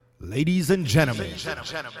Ladies and gentlemen,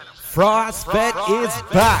 Frostfest is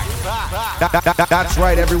back. That's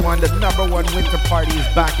right, everyone. The #1 winter party is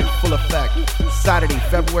back in full effect. Saturday,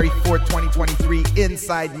 February 4th, 2023,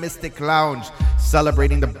 inside Mystic Lounge,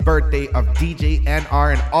 celebrating the birthday of DJ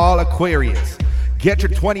NR and all Aquarius. Get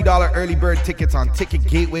your $20 early bird tickets on Ticket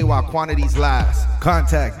Gateway while quantities last.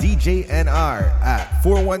 Contact DJ NR at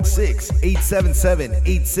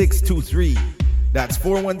 416-877-8623. That's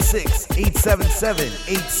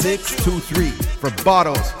 416-877-8623 for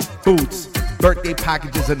bottles, boots, birthday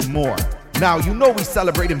packages, and more. Now, you know we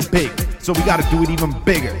celebrating big, so we gotta do it even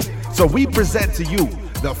bigger. So we present to you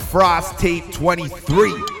the Frost Tape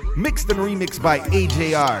 23, mixed and remixed by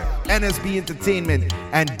AJR, NSB Entertainment,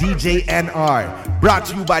 and DJ NR. Brought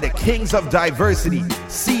to you by the Kings of Diversity,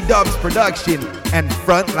 C-Dubs Production, and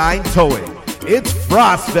Frontline Towing. It's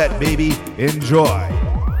Frostfest, baby. Enjoy.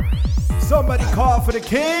 Somebody call for the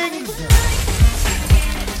Kings.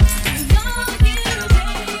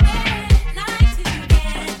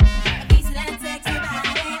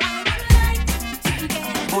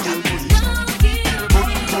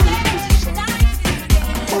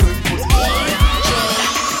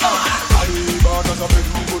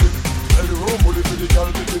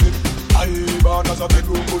 As a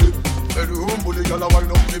bedroom bully, bedroom bully, gyal a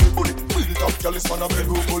wine up, give me bully. Build it up, gyal is man a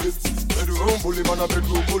bedroom bully, bedroom bully, man a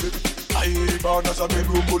bedroom bully. I born as a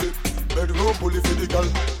bedroom bully for the gyal.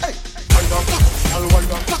 Hey, wine and cock up, gyal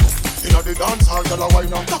wine and cock up. Inna the dance hall, gyal a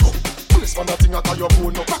wine and cock up. Police man a thing a tie your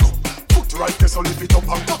bone no cock up. Foot right there, so lift it up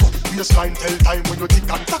and cock up. Waistline tell time when you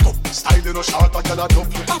tick and tack up. Style in a short, a gyal a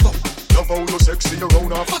dump you cock up. Love how you sexy, you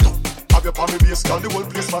round and fat up. Have your palmy base, gyal, the whole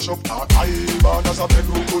place mash up. I born as a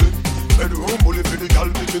bedroom bully. Bedroom bully for the girl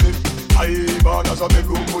picking it. I born as a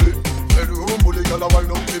bedroom bully. Bedroom bully, girl a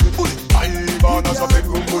wine up give me bully. I born as a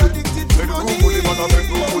bedroom bully. Bedroom bully, man a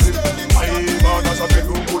bedroom bully. I born as a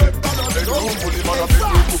bedroom bully. Bedroom bully, man a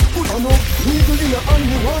bedroom bully. I know, legally and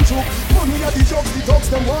me want to. Money at the dogs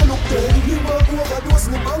them want look dead. Me want overdose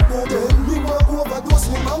me mango dead. Me want overdose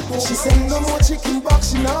me mango. She said no more chicken back,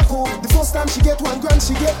 she not go. The first time she get $1,000,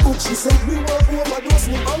 she get booked. She said we want overdose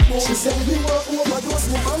me mango. She said we want overdose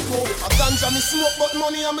me mango. Ganja me smoke but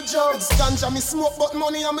money I'm a jugs. Ganja me smoke but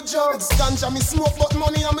money I'm a jugs. Ganja me smoke but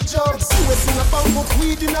money I'm a jugs. US in a bank book,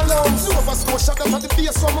 weed in a lungs. Nova Scotia that at the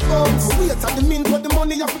face from my guns. Wait at the mint but the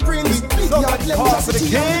money have to bring. Big yard left for the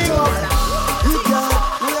king. Big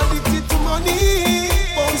yard, we addicted to money.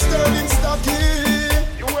 Pound sterling stocking.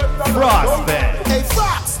 Frostfest. Hey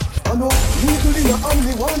Frost. I know legally and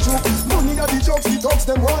me want you. Money at the dogs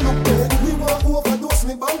them want look dead. We want overdose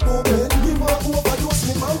me banco dead. We want overdose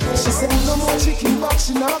me banco. She said no more chicken back,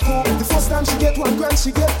 she not go. The first time she get $1,000,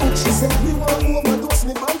 she get booked. She said we want overdose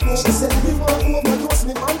me banco. She said we want overdose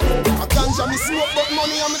me banco. A ganja me smoke but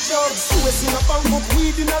money I'm a jugs. US in a bank book,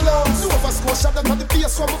 weed in a lungs. Nova Scotia that at the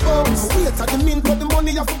face from my guns. Wait at the mint but the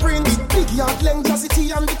money have to bring. Big yard length, jazzy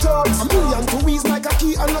tea and the tugs. $1 million to wheeze like a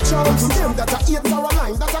key and a chance. Them that are 8 for a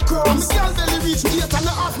line, that are crumbs. Girl belly reach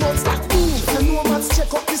 8.5 months. That me, the no man's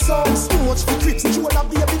check up the songs. Too much for crips, you all a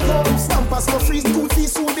baby comes. Stampers no free, school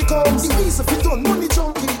fees soon becomes. The reason for done, money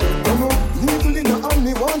junkie. I know, legally no and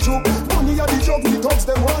me want you. Money at the jug, the dogs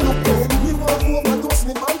them want look dead. We want overdose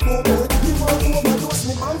me mango dead. We want overdose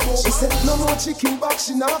me mango. She said no more chicken back,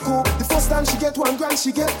 she not go. The first time she get $1,000,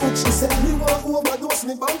 she get booked. She said we want overdose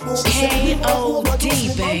me mango.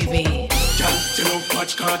 K.O.D. baby. Girl, you know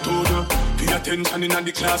watch cartoon. Pay attention in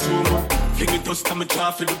the classroom. Fling it dust and me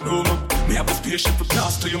claw for the room. Me have a spaceship for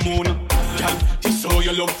class to your moon. Girl, this how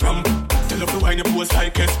you love from. Tell her to wine your pose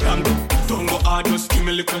like a spank. Don't go hard, just give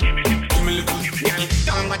me little. Give me little. Girl,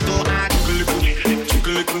 don't go too hard. Jiggle little.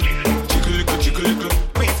 Jiggle little. Jiggle little.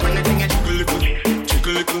 Wait for nothing. Jiggle little.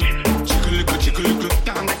 Jiggle little. Jiggle little. Jiggle little.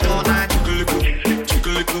 Don't go too hard. Jiggle little.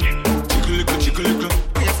 Jiggle little. Jiggle little. Jiggle little.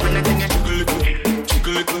 Wait for nothing. Jiggle little.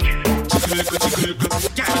 Jiggle little. Jiggle little. Jiggle little.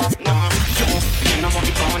 Girl, no, you know what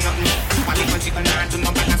we call nothing. Wally can jiggle now, do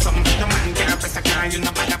no bother something. No man can't press a car, you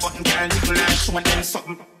know bother button. Girl, jiggle now, show them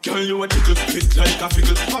something. Girl, you a jiggle, fit like a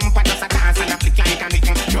figgle. Pump and just a dance and a flick like a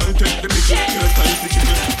nickel. Girl, take the mickle, girl, time to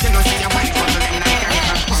jiggle. You know see your body bundle them like a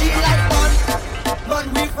river. She like man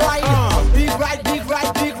we fried. Big ride,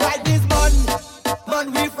 this man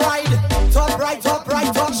we fried. Top right. She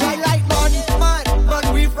like man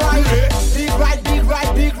we fried. Big ride,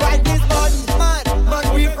 this man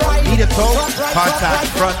we fried. Need a tow? Contact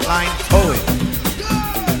Frontline Towing.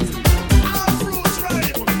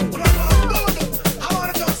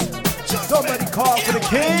 Somebody call for the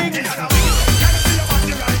Kings.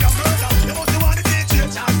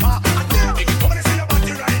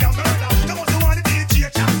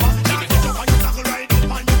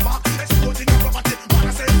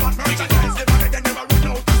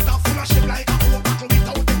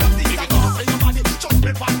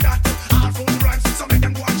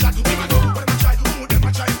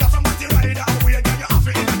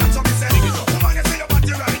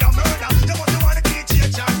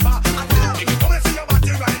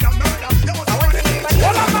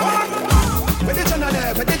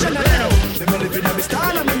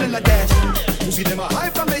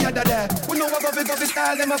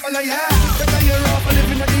 them a follow, yeah. Take a year off and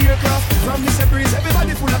live in the aircraft. From this breeze,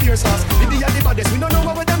 everybody full of beer sauce. The baddest, we don't know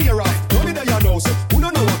what them here off. No me there you know, so who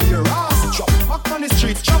don't know what beer ass. Chop, fuck on the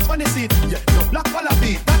street, chop on the seat. Yeah, no black collar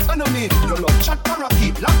beat, that's on the meat. You love chat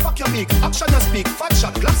parakeet, lock fuck your beak. Action and speak, fat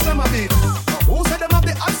shot, glass slam a beat. Who said them have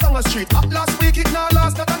the ass on the street? Up last week, it now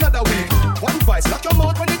last not another week. One voice, lock your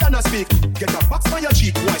mouth when it done a speak. Get a box on your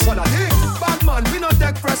cheek, why swallow it? Bad man, we not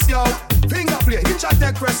tech press, yo. Finger play, hinge at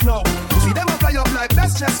tech press now. You see them a fly up like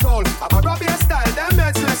best chest goal. I'm a Robbie style, them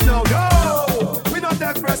heads less now. Yo, we not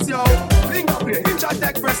tech press, yo. Finger play, hinge at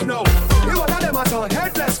tech press now. You one of them a son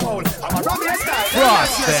headless foul. I'm a Robbie style,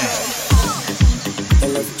 Frosty.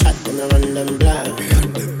 They love chat when I run them blind.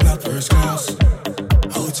 Behind them black first class.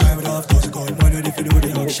 Outside with half toes, God, man, ready for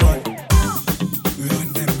the long shot.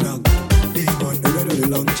 Behind them black. They want to do the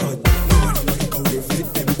long shot. No one like how they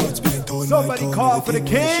fit them, what's being told. Somebody call for the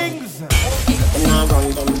Kings. Them now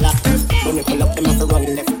run them black. When we pull up, them have to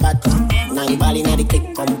run left back. Now you ball in the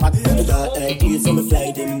click compact. The dark like you, so me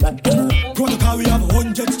fly them back. Protocol, we have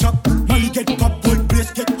 100 chop. Money get pop, whole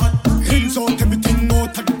place get hot. Hands out, everything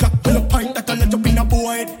out of the clock. Pull a pint that I'll jump in a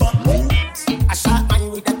boy head back. A shot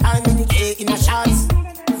man with a tan in the K in a shots.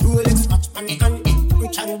 Rolex watch on the hand.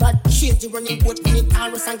 Rich and bad. Shades the running boat in the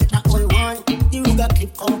Taurus and get that all one. The Ruger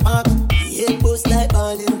clip compact. The head post like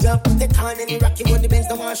ball and drop. The tan in the Rocky when the Benz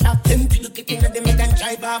don't want shot. Them people clip in the make and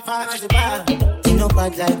drive off as the bar. They no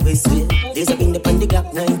bad like we swear. There's a pin up on the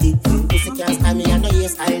Glock 90. Pussy can't stand me, I know you're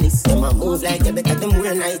stylist. Them a move like they better them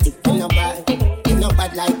wear 90. They no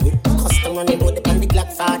bad like me. Custom on the road up on the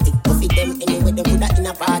Glock 40. Puffy them anyway, they put that in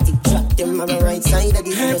a party. Drop them on the right side of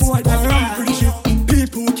the Hey house. boy, that ram pretty shit.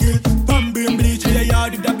 People kill. Bambi and bleach in the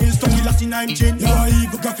yard with the bills. Stucky last in 9 chain. Yeah,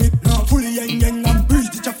 evil graphic. Now fully yang and breeze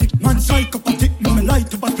the traffic. Man psychopathic, man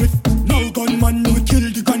light up a cliff. Now gunman, we kill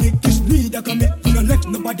the gunny. This need a commit, we don't let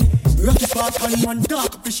nobody. Rocky fast and man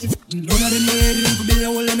dark up a shit. None of them made it, could be a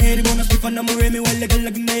whole made it. Wanna skip and I'm me while the girl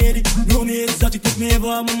like made it. No me exotic, take me ever,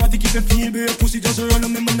 I'm a matic. If you feel be a pussy, just run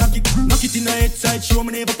on me, man knock it. Knock it in the head side, show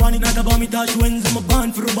me never panic. Not about me touch wins, I'm a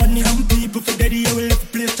band for a bunny. Some people for daddy, I will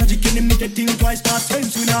left place tragic. And they make that thing twice, past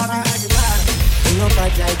times we not be. They no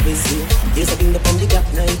bad like we see. There's a pin up on the Glock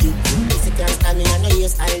 90. Pussy can't stand me, I know you're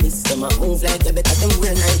stylist. Them a move like they better them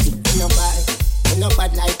wear 90. They no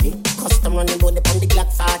bad like me. Custom running bout up on the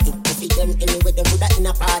Glock 40. Pussy them anyway, they put that in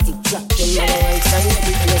a party. Drop them on the right side of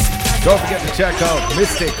the house. Don't forget to check out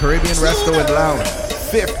Mystic Caribbean Resto and Lounge,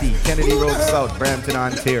 50 Kennedy Road South, Brampton,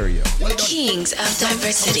 Ontario. Kings of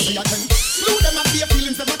Diversity. Slew them up their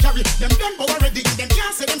feelings them a carry. Them done but already. Them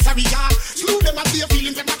can't say them sorry, yeah. Slew them up their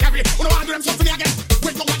feelings them a carry. Who don't want to do them something again?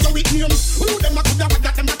 Wait no what you with me. Who them a coulda what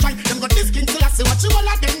that them a try. Them got this king till I say what you all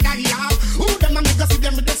of them die, yeah. Who them a make us see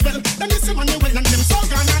them with the spell. Them this money well and them so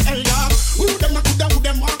gonna hell, yeah. Who them a coulda who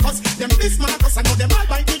them Marcus. Them this Marcus I know them all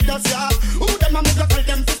by big dust, yeah. Who them a make us tell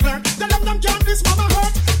them to flirt. Tell them can't this mama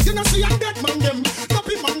hurt. You know see I'm dead man them.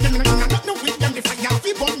 Copy man them. Not no with them if I have to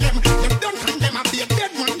burn them. Them don't come them a be a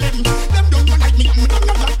dead man them. Them don't like me, I'm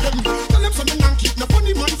not like them. Tell them some me not keep no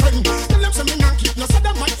funny man friend. Tell them some me not keep no sada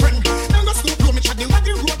my friend. Them go school blow me chat the what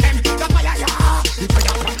the road them. That fire yeah, if I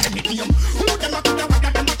have to make them. Who them a do that what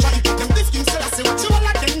them a try. Them this king still I say what you all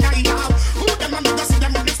like them die now. Who them a make us see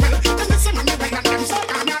them with this spell. Them this some money right and them so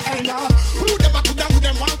gonna hell yeah. Who them a do that who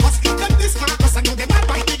them want us. Them this Marcus I know them all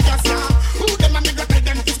by big gas yeah. Who them a make us tell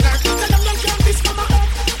them to start. Tell them don't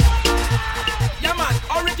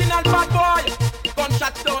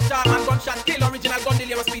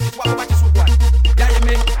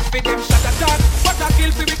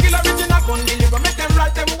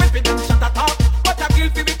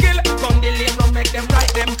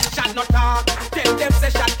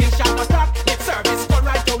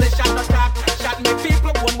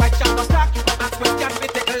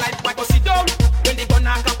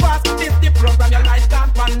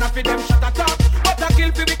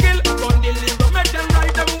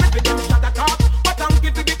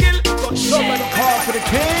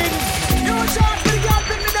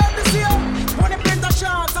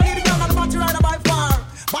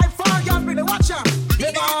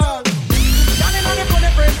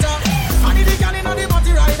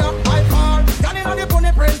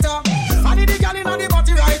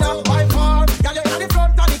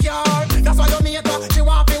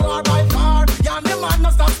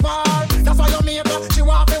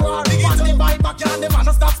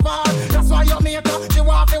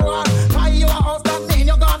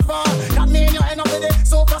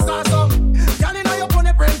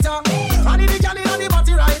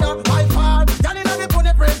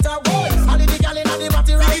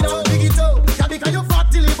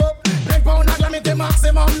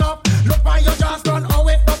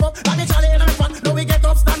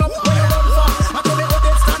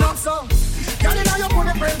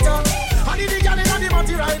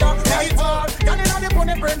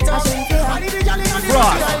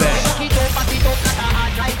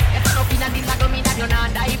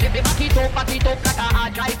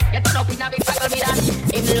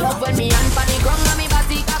love when me hand pan the ground and me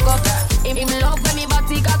body cock up. Him love when me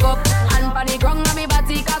body cock up. Hand pan the ground and me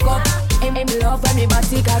body cock up. Him love when me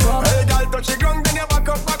body cock up. Hey, girl, touch the ground, then you back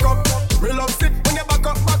up, back up. Me love sit when you back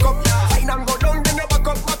up, back up. Fine and go down, then you back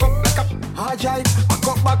up, back up. Like a hard jive, back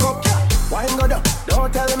up, back up. Wine go down,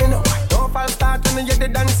 don't tell me no. Don't fall start when you get the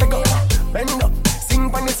dance go. Bend up, sing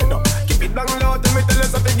when you sit up. Keep it down low, tell me tell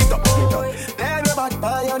us how to get up. Then me bad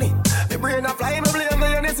boy on it. Me brain a fly, me blame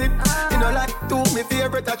me on it. You know like two, me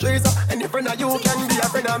favorite a tracer. Any friend of you can be a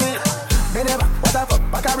friend of me. Me never, what the fuck,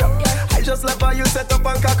 back a rub. I just love how you set up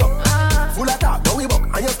and cock up. Full of talk, now we buck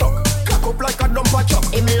and you stuck. Cock up like a dumper truck.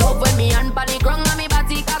 Him love when me hand pan the ground and me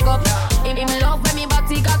body cock up. Him love when me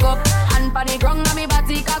body cock up. Hand pan the ground and me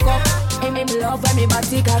body cock up. Him love when me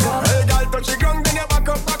body cock up. Hey, girl, touch the ground, then you back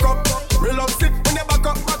up, back up. We love sit when you back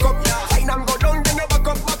up, back up. Fine and go down, then you back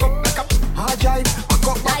up, back up. Like a hard drive, back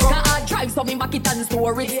up, back up. Like a hard drive, so me back it and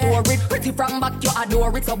store it, store it. Pretty from back, you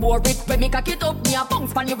adore it, so bore it. When me cock it up, me a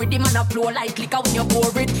bounce pan you rhythm and a flow like liquor when you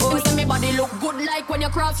pour it. You see me body look good like when you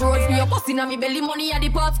cross roads. Me a bustin' on me belly, money at the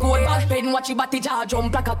passcode. Back pen, watch your body jaw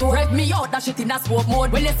jump like a toe. Rev me out, that shit in a smoke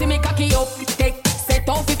mode. When you see me cocky up, take set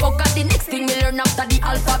off if fuck at the next thing me learn after the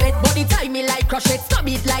alphabet. Body time me like crush it, stab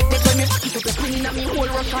it like that. When me back it up, the queen and me whole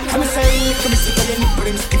rush on. I'm saying, come see the nipple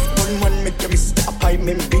him stiff. One make you miss the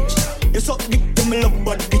appointment, bitch. You suck dick to me love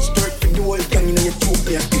bad bitch. Dirt for the whole gang in your two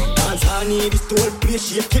player. Dance honey, this the whole place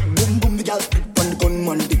shake it. Boom boom, the girl split on the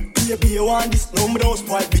gunman dick. Baby, you want this? No, me don't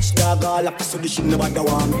spoil bitch. Dog all up so the shit nobody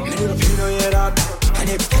want me. Me don't feel no hear that. And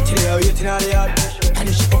if catch it there, waiting on the yard. And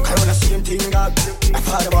if she fuck around the same thing, God. I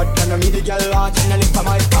thought about and I meet the girl out and I lift for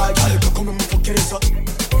my car. Girl, come and fuck your ass up.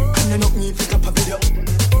 And then up me pick up a video.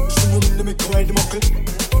 She know me to make her the muckle.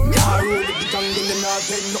 Me a roll with the gang in the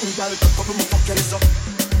north end. Nothing girl, come and fuck your ass up.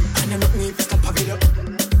 And then up me pick up a video.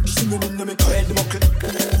 She know me to make her the muckle.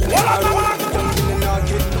 Me a roll with the gang in the north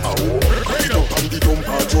end. Head up on the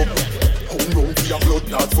dumper truck. How long for your blood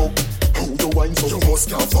not fuck? How you wine so you must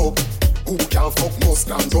can't fuck? Who can't fuck must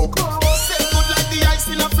can't fuck? Say good like the ice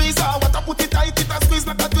in a freezer. What I put it tight, it a squeeze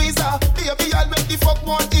like a tweezer. Baby, I'll make the fuck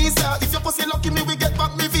more easier. If your pussy lucky me, we get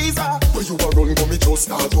back me visa. When you a run, but me just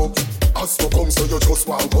start up. As you come, so you just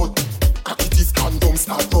walk out. Cocky teeth condom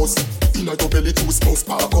start bust. Inna your belly two spouse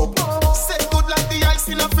park up. Say good like the ice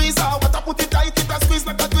in a freezer. What I put it tight, it a squeeze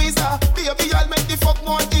like a tweezer. Baby, I'll make the fuck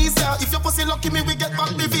more easier. If your pussy lucky me, we get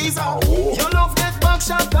back me visa. Your love get back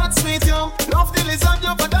sharp, that's sweet, yo. Love the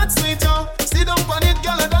lasagna, but that's sweet, yo. Sit down on it,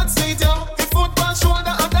 girl, that's sweet, yo. The foot on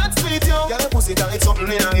shoulder, and that's sweet, yo. Girl, your pussy tight, something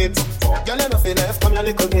in it. Girl, you nothing left, come here a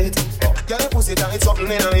little bit. Girl, your pussy tight, something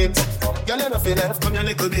in it. Girl, you nothing left, come here a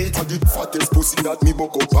little bit. And the fattest pussy that me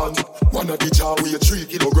buck up on. One of the jar weigh 3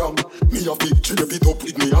 kilogram. Me a big trip it up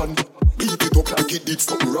with me hand. Beat it up like it did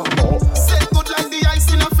something wrong. Say good like the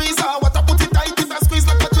ice in a freezer. What I put it tight, it a squeeze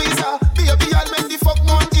like a tweezer. Baby, I'll make the fuck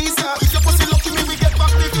more easier. If your pussy lucky me, we get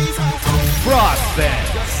back the visa. Frostband,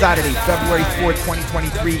 Saturday, February 4th,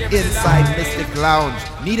 2023, inside Mystic Lounge.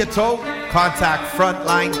 Need a tow? Contact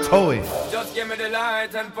Frontline Towing. Just give me the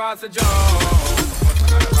light and pass the job.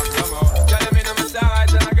 Get me on my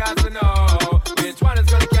side and I got to know which one is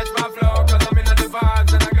gonna catch my flow. Cause I'm in the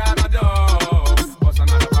vibes and I got my dough. What's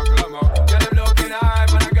another buckle of more? Get him looking high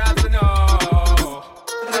but I got to know.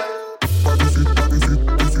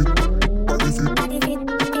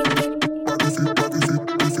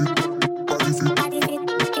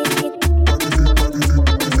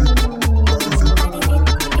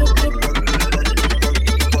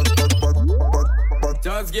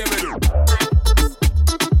 Just give it.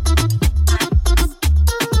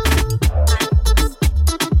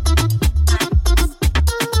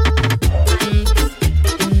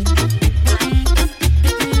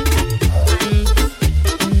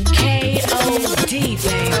 K.O.D.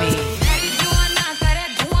 baby.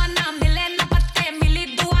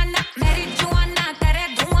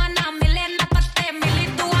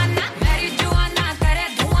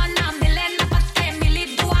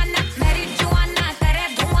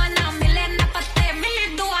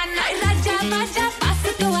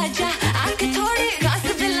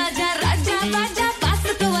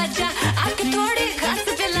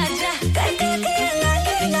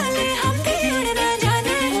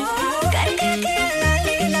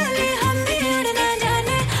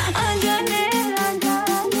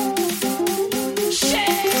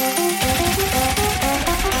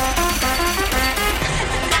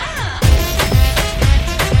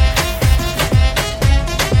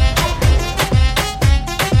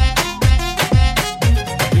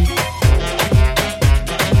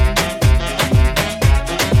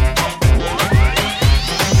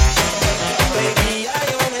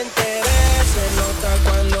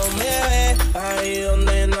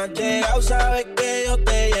 llegado, sabes que yo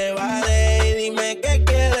te llevaré. Y dime qué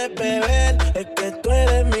quieres beber, es que tú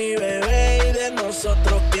eres mi bebé. Y de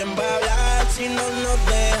nosotros, ¿quién va a hablar si no nos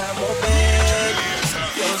dejamos ver?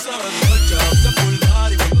 Yo sabes mucho, se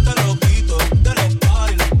pulgar y cuando te lo quito, te lo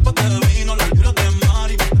pari. Pa' que de vino, los libros de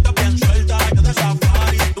Mari. Estás bien suelta, que de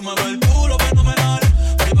safari. Tú me ves el culo fenomenal,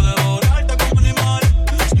 ahí para devorarte como animal.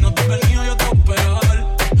 Si no te venía yo te voy a pegar,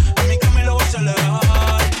 a mí que me lo vas a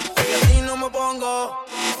celebrar. Porque a ti no me pongo,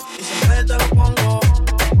 y siempre te lo pongo.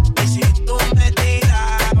 Y si tú me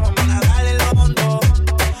tiras, vamos a nadar en lo hondo.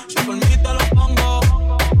 Si por mí te lo pongo,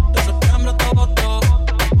 de septiembre hasta agosto.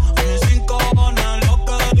 A mis 5 bonas, lo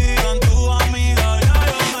que digan tu amiga. Ya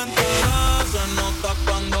yo me enteré, se nota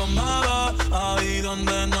cuando me ves. Ahí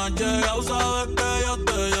donde no has llegado, sabes que yo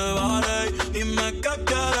te llevaré. Dime qué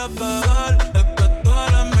quieres beber, es que tú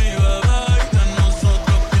eres mi bebé. Y de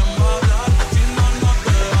nosotros, ¿quién va a hablar? Si no nos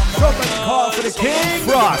dejamos ver. Somebody call for the king.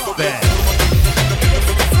 Frostbed.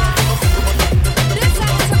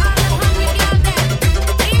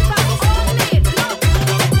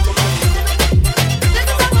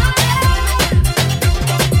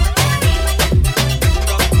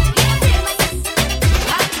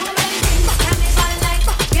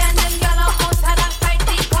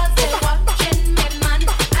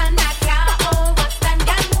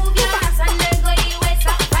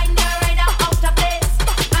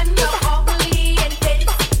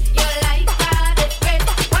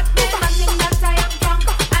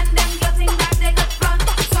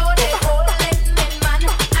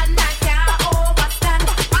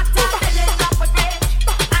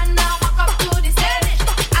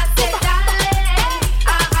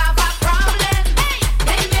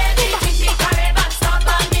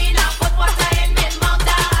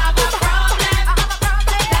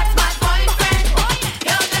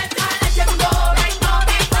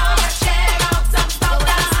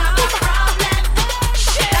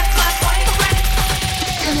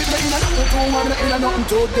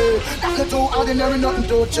 Nothing too ordinary, nothing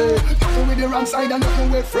too cheap. Nothing with the wrong side and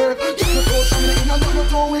nothing with free. Nothing too strong, nothing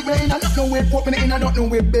too weak, me in a nothing with pork, me in a nothing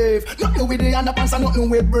with beef. Nothing with the underpants and nothing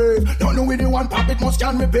with brave. Nothing with the one pocket must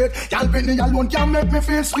can repeat. Y'all beat me alone can make me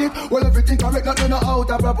feel sweet. Well, everything correct, nothing out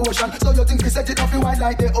of proportion. So you think we set it off wide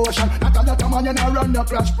like the ocean? Not a lot of man, you know run the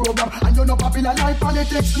crash program. And you know popular like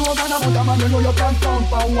politics slogan. About a man, you know you can't count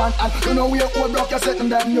for one. And you know we old block, you're setting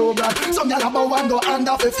them new brand. Some y'all about one go hand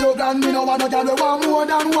off a few grand. Me no want no y'all, we want more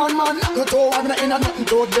than one man. Nothing too hard, me in a nothing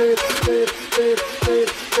too deep.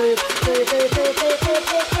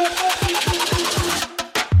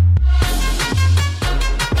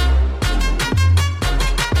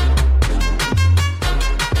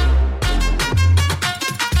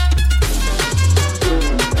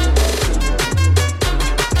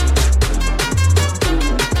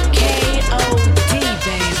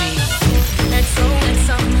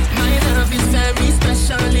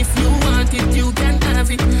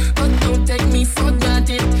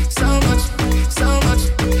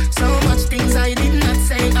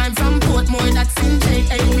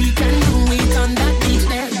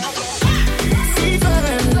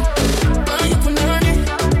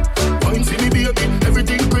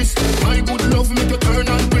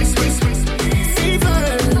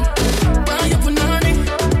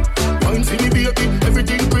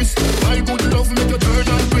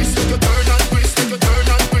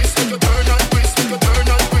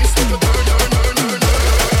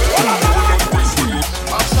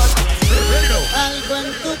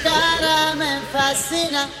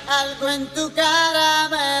 Algo en tu cara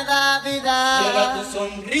me da vida. Será tu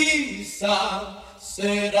sonrisa,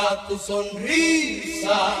 será tu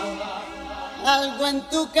sonrisa. Algo en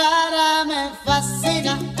tu cara me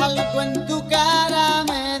fascina, algo en tu cara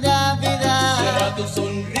me da vida. Será tu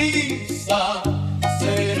sonrisa,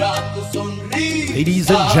 será tu sonrisa. Ladies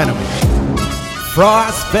and gentlemen,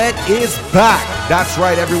 Frostbed is back. That's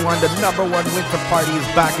right, everyone. The #1 winter party is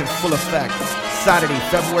back in full effect. Saturday,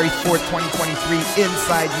 February 4th, 2023,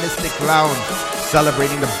 inside Mystic Lounge,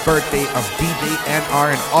 celebrating the birthday of DJ NR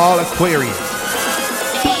and all Aquarius.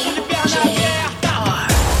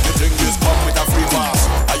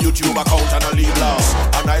 YouTube account and a leave loss.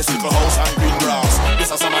 A nice little house and green grass.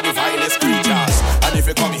 These are some of the vilest creatures. And if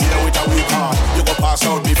you come here with a weak heart, you go pass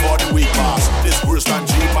out before the week pass. This worse than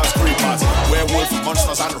jeepers, creepers, werewolf,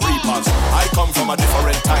 monsters and reapers. I come from a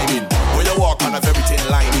different timing, where you walk and have everything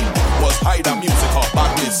lining. Was hide the music or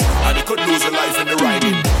badness, and you could lose your life in the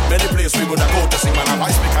rhyming. Many places we would have go to sing, man, have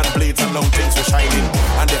ice pick and blades and long things were shining.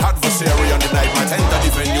 And the adversary on the night might enter the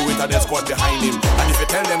venue with a dead squad behind him. And if you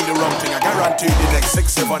tell them the wrong thing, I guarantee the next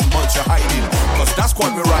 6-7 months you're hiding. Cause that's what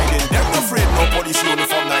we're riding. They're not afraid, no police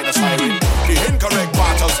uniform, neither siren. The incorrect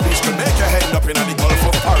part of speech can make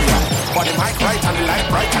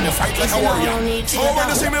like a warrior. So when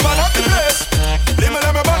you see me burn up the place, let me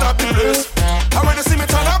burn up the place. And when you see me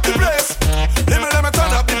turn up the place, let me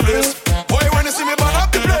turn up the place. Boy, when you see me burn up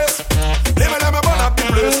the place, let me burn up the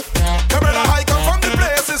place. Your brother high come from the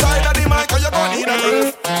place, it's either the mic or you're gonna need a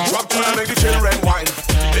grave. Drop tune and make the children whine,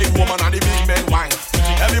 big woman and the big men whine.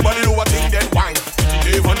 Everybody do a thing then whine,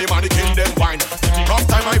 even the mannequin then whine. Rough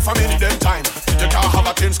time I famine them time. You can't have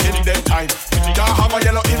a thin skin them time. You can't have a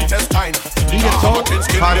yellow intestine. Need a toe?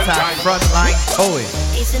 Contact Frontline Towing.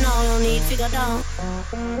 Easy now, no need to go down.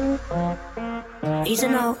 Easy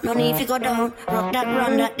now, no need to go down. Rock that,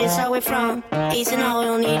 run that, this how we from. Easy now,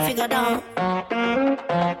 no need to go down.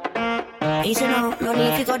 Easy now, no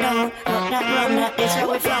need to go down. Rock that, run that, this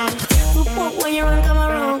how we from. When you run, come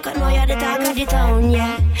around, cause know you're the talk of the town,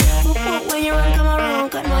 yeah. When you run, come around,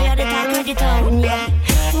 cause know you're the talk of the town, yeah.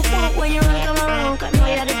 When you run, come around, cause know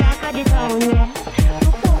you're the talk of the town, yeah.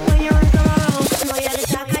 When you run, come around, cause know you're the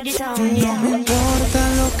talk of the town, yeah. No me importa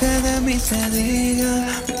lo que de mí se diga,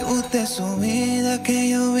 vive usted su vida, que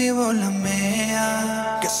yo vivo la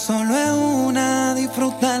mía. Que solo es una,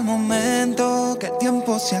 disfruta el momento, que el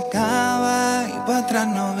tiempo se acaba y para atrás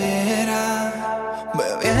no verá.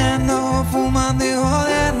 Bebiendo, fumando y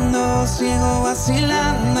jodiendo, sigo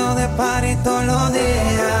vacilando de party todos los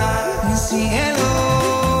días. Mi cielo.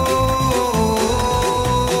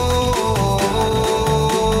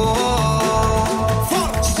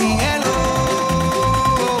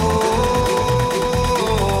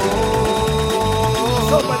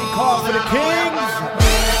 Somebody call for the Kings.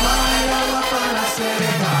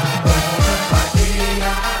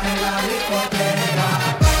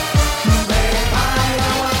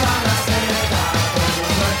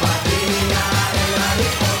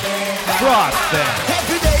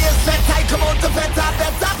 Every day is sweat, I come out to better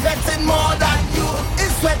betting more than you.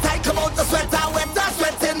 It's sweat, I come out to sweater, wetter,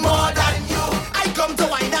 sweating more than you. I come to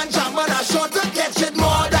wine and jam and I show to catch it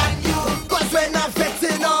more than you. Cause when I'm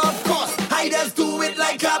fetting, of course, I just do it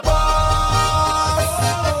like a boss.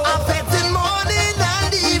 I'm fetting morning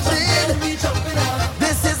and evening.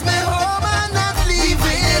 This is my home and not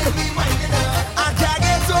leaving. I can't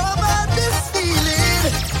get over this feeling.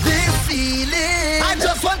 I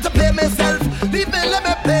just want to play myself. Leave me, let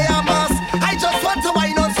me play a mass. I just want to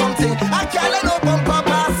wine on something. I can't let no bumper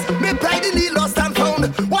pass. Me pride in the lost and found.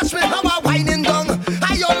 Watch me how I whining down.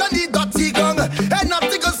 I all on the dirty gong. And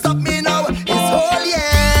nothing can stop me now. It's whole year.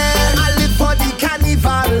 I live for the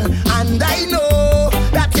carnival. And I know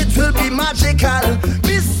that it will be magical.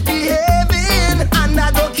 Misbehaving and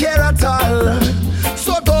I don't care at all.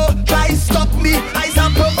 So don't try stop me.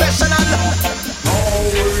 I'm professional.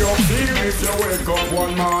 If you wake up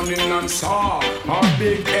one morning and saw a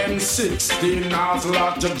big M16 nozzle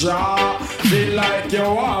at your jaw, feel like you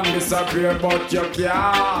want to disappear but you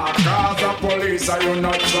can't. Cause the police are you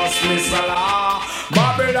not trust me, Salah.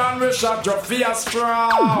 Babylon will shut your face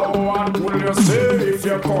straw. What will you say if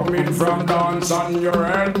you're coming from dance on your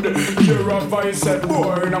end? Hear a voice said,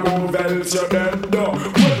 boy, no move else you're dead.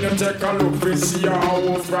 When you take a look, we see a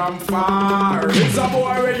hoe from far. It's a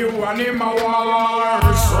boy where you and him a war.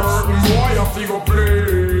 Certain boy you fi go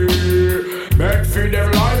play. Beg for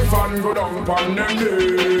them life and go down upon them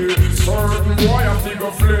day. Certain boy you fi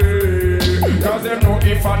go flee. Cause them know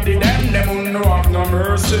if I did them won't know have no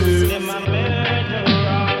mercy. Them a murderer.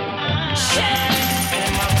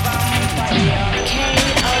 Them a vampire.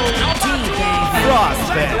 K.O.D.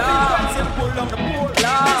 Frostband. Pull down the pool. This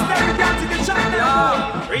can't take a shot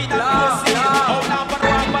now. Read that pussy. Hold on for the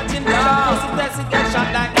one watching that pussy test it get shot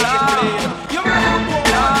like that. You remember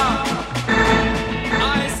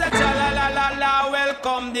I said la la la la,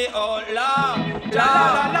 welcome the outlaw. La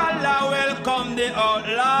la la la, welcome the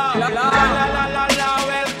outlaw. La la la la la,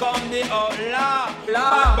 welcome the outlaw.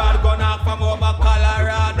 Bad gun off from over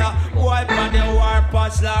Colorado. Wipe on the war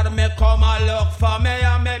patch, lad, me come and look for me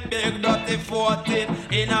and me big dirty 14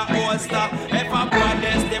 in a holster. If I put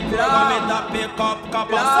this, the program it a pick up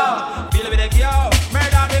copper. So, feel with the girl,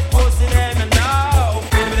 murder the pussy them now.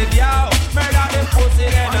 Feel with the girl, murder the pussy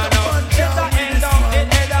them now. It's a end down, it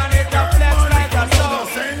head and it a flex like a song.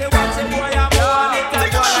 They watch the boy and born it a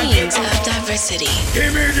Kings of diversity. Give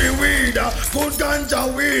me the weed, good ganja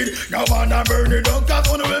weed. Now wanna burn it up, cause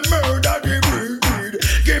wanna murder the weed.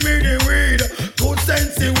 Give me the weed, good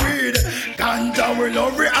sense weed. Ganja will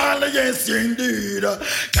love it all, yes indeed.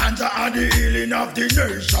 Ganja and the healing of the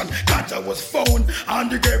nation. Ganja was found on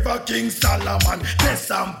the grave of King Solomon.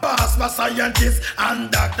 Test and pass by scientists and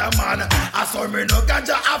Dr. Man. I saw me no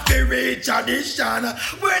ganja after reach addition.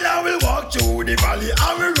 Well, I will walk through the valley,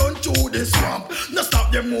 I will run through the swamp. No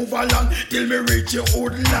stop them move along till me reach your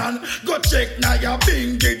woodland. Go check now your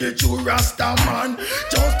bingy, the true Rasta man.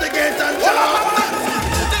 Just to get a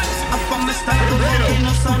job. Up on the style, the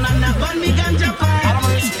volcano sound and I burn me ganja pipe.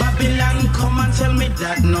 Babylon come and tell me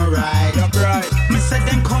that no right. Me say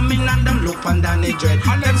them come in and them look under the dread.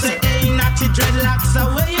 And them say ain't not the dreadlocks, so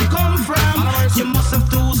where you come from? You must have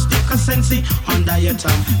two stick of sensi under your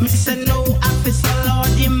tongue. Me say no officer Lord,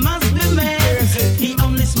 he must be made. He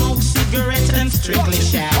only smokes cigarettes and strictly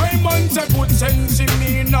shag. I want a good sense in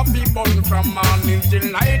me, not be born from morning till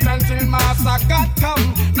night until Master God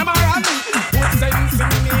come. Number one, good sense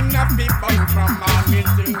in me, not be born from morning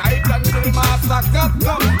till night until Master God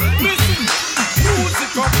come. Listen,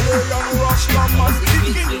 music up play and rush from us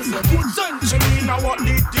thinking. Good sense in me, now what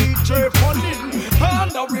the DJ pulling.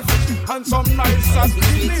 And a riff and some nice ass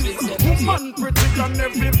feeling. Woman pretty and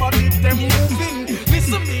everybody them moving.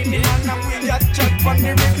 Listen me, the man and we a chat from the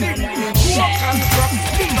rhythm. Walk and drop,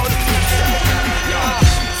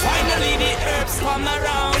 Finally the herbs come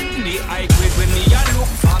around. The high grade when me a look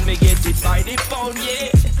for me get it by the pound, yeah.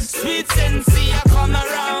 Sweet sensei a come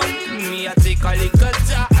around. Me a take a little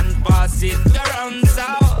jar and pass it around. So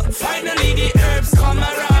finally the herbs come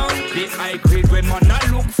around. The high grade when man a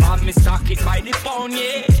look for me stock it by the pound,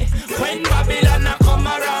 yeah. When Babylon a come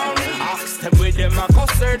around, ask them with them a go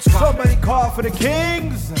search for. Somebody call for the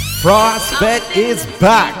Kings. Frostbet is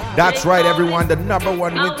back. That's right, everyone. The #1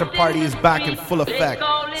 winter party is back in full effect.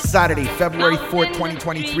 Saturday, February 4th,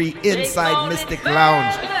 2023, inside Mystic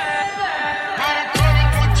Lounge.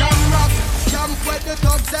 Camp where the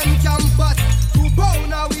thugs and campers. 2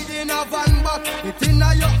 pounder within a van back. It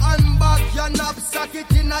inna your handbag, your knapsack,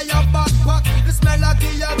 it inna your backpack. The smell of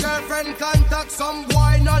your girlfriend contact. Some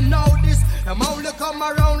boy not know this. Them only come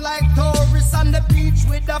around like tourists on the beach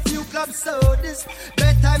with a few club sodas,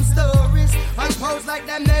 bedtime stories, and pose like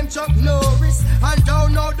them name Chuck Norris. And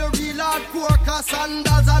don't know the real hardcore, cause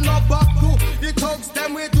sandals are no back to. The thugs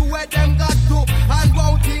them we do what them got to, and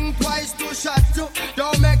won't think twice to shot to.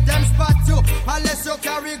 Don't make them spot you, unless you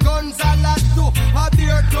carry guns a lot to. A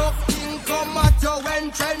beer tough thing come at you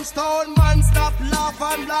when trench town man stop laugh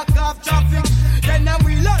and block off traffic. Then them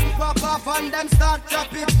we learn pop off and them start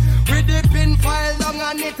chop it. With the pin file long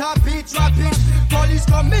and it a beat rapid. Police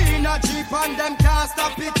come in a jeep and them can't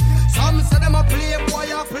stop it. Some say them a playboy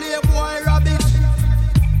rabbit.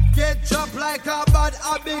 Get chopped like a bad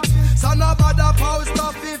habit. So no bother post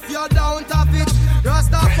up if you don't tap it.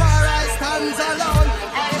 Rastafari stands alone.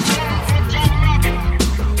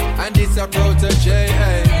 And this a protege,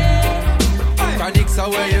 hey. Chronics are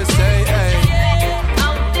where you say, hey.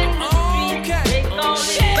 Okay.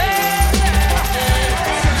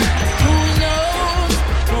 Who knows?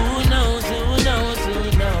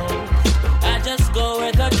 I just go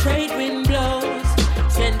where the trade wind blows.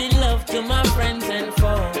 Sending love to my friends and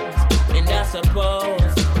foes. And I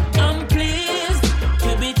suppose I'm pleased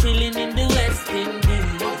to be chilling in the West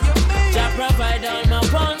Indies. Jah provide all my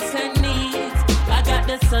wants and needs. I got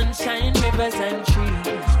the sunshine, rivers and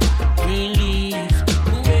trees. Relief.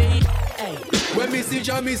 When me see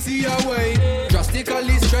Jah, me see a way.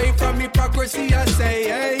 Drastically straight from hypocrisy, I say,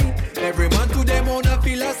 hey. Every man to them own a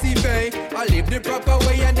philosophy. I live the proper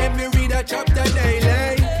way and then me read a chapter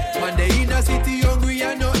daily. Man, they in a city hungry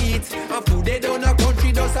and no eat. And food they down a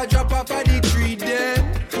country does a drop off of the tree then.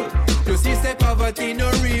 You see say poverty no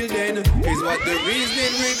real then. Is what the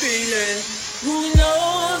reason revealing. Who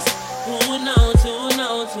knows?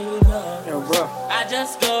 Yo, bro. I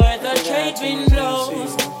just go where the trade wind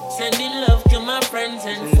blows. Sending love to my friends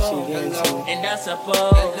and foes. And I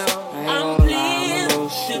suppose I'm pleased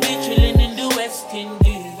to be chilling in the West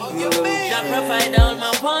Indies. I provide all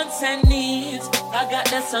my wants and needs. I got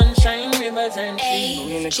the sunshine, rivers and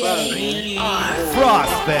trees.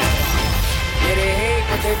 Frostbet. Yeah, they hate,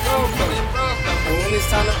 but they broke them. And when it's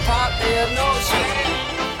time to pop, they have no shit.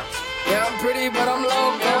 Yeah, I'm pretty, but I'm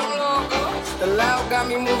loco. The loud got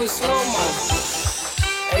me moving slow-mo.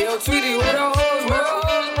 Hey, yo, Tweety, where the hoes, bro?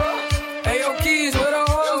 Hey, yo, Keys, where the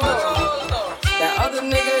hoes, though? That other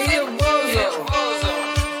nigga, he a bozo.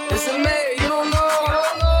 It's a maid, you don't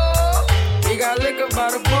know. He got liquor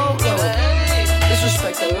by the polo.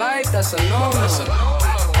 Disrespect the life, that's a no-no.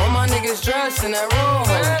 All my niggas dressed in that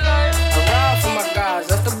rojo. I ride for my guys,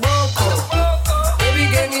 that's the bro code. Baby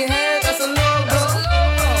gave me head, that's a logo.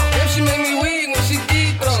 If she make me weak when she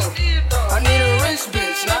deep throw. I need a rich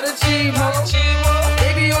bitch, not a cheap hoe.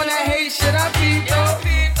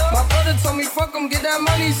 that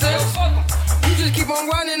money, sis. You just keep on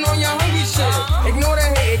running on your hungry shit. Ignore the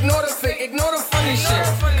hate, ignore the fake, ignore the funny shit.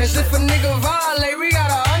 Cause if a nigga violate, we got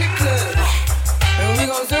 100 clips. And we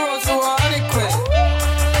gon' 0 to 100 quick.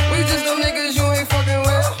 We just them niggas you ain't fucking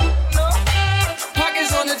with.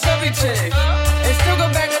 Pockets on the chubby chick. And still go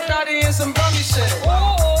back to 30 and some bummy shit.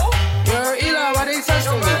 You heard Eli, why they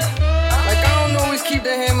touching me? Like I don't always keep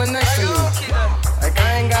the hammer next to me. Like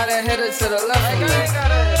I ain't got a header to the left of me.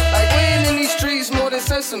 Like we ain't in these streets more than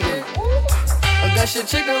sesame. But that shit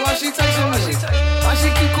chicken, why she texting me? Why she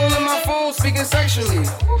keep calling my phone, speaking sexually?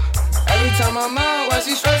 Every time I'm out, why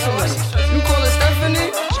she stressing me? You call her Stephanie,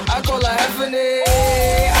 I call her Heffany.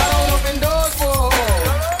 I don't open doors for her.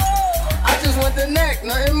 I just want the neck,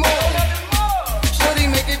 nothing more. Shorty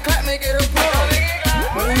make it clap, make it a pro.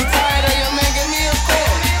 When you tired of your man, give me a call.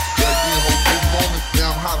 Back then, hoes didn't want me, now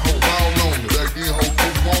I'm hot hoes all on me. Back then, hoes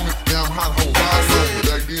didn't want me, now I'm hot hoes all on me.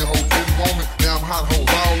 Back then, hoes didn't want me, now I'm hot hoes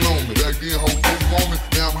all on me. Back then, hoes didn't want me,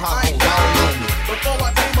 now I'm hot hoes all on me. Before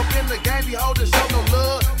I came up in the game, these hoes didn't show no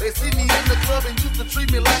love. They see me in the club and used to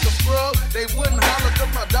treat me like a scrub. They wouldn't holler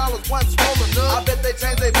cause my dollars wasn't swollen up. I bet they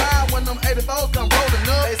changed their mind when them 84s come rolling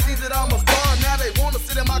up. They see that I'm a star, now they wanna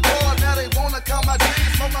sit in my car. Now they wanna count my G's,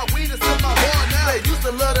 smoke my weed and sip my bar. Now they used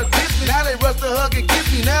to love to diss me, now they rush to hug and kiss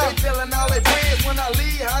me. Now they telling all their friends when I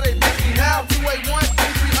leave how they miss me. Now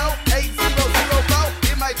 281-330-8004.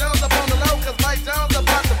 It Mike Jones up on the low cause Mike Jones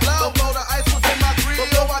about to blow. Before the ice was in my grill,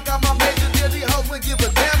 before I got my major deal, these hoes wouldn't give a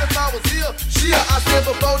damn if I was here. Shit, I said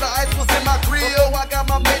before the ice was in my grill, before I got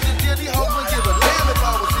my major deal, these hoes wouldn't give a damn if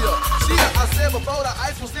I was here. Shit, I said before the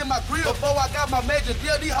ice was in my grill, before I got my major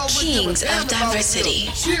deal, these hoes wouldn't give a damn if I was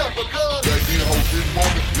here. Shit, because back then hoes didn't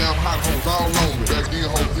want me, now I'm hot hoes all on me. Back then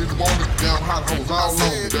hoes didn't want me, now I'm hot hoes all on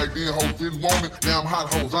me. Back then hoes didn't want me, now I'm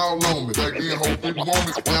hot hoes all on me. Back then hoes didn't want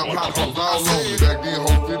me, now I'm hot hoes all on me. Back then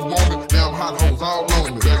hoes didn't want me, now I'm hot hoes all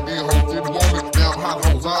on me. Back then hoes didn't want me, now I'm hot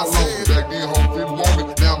hoes all on me. Back then hoes didn't want me,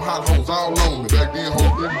 now I'm hot hoes all on me. Back then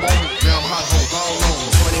hoes didn't want me, now I'm hot hoes all on me.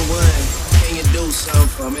 21, can you do something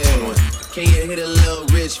for me? Can you hit a little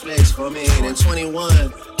rich flex for me? Then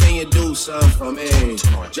 21, can you do something for me?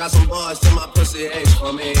 Drop some bars to my pussy ex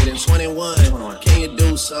for me. Then 21, can you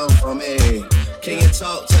do something for me? Can you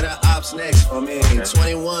talk to the ops next for me?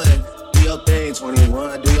 21, do your thing,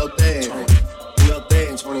 21, do your thing. Do your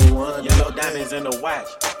thing, 21. Yellow diamonds in the watch.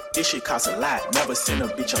 This shit costs a lot. Never seen a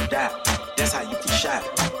bitch on that. That's how you get shot.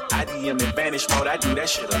 I DM in vanish mode, I do that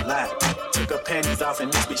shit a lot. Took her panties off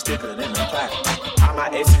and this bitch thicker than a clock. All my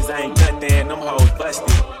exes ain't nothing, them hoes busted.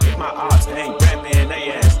 If my ops ain't Batman,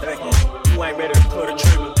 they ass ducking. You ain't ready to pull the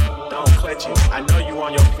trigger, don't clutch it. I know you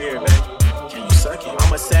on your period, baby. Can you suck it?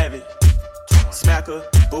 I'm a savage. Smack her,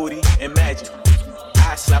 booty, and magic.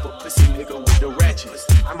 I slap a pussy nigga with the ratchets.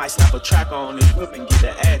 I might slap a track on this whip and get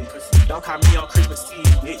the addy. Don't call me on Christmas Eve,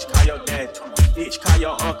 bitch, call your daddy. Bitch, call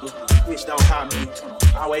your uncle, bitch, don't call me.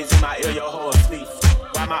 Always in my ear, your whole asleep.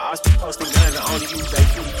 Why my ass be posting guns and only use they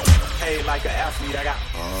feet? Paid like an athlete, I got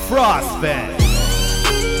Frostband.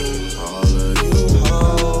 All of you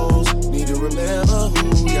hoes need to remember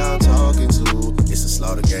who y'all talking to. It's the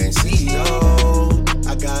Slaughter Gang CEO.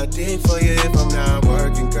 I got a dick for you if I'm not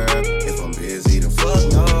working, girl. If I'm busy, then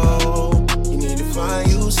fuck no. You need to find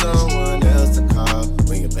you someone else to call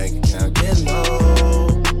when your bank account get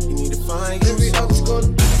low. You need to find you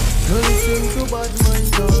someone. Don't listen to bad mind,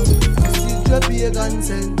 though. I still drop your gun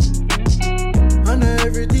sense. And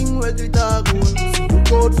everything where we talk about. So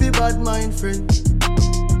look out for bad mind, friend.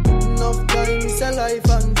 Enough time is a life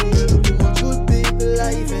and feel too much good people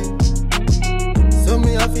life in. So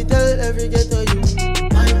me have to tell every ghetto you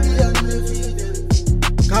I be on the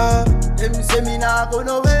field. Cause them say me nah go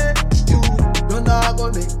nowhere. You don't nah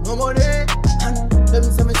go make no money. And them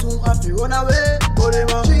say me soon have to run away. But them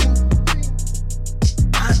a dream.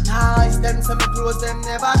 And nice them say me clothes them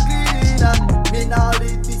never clean. And me now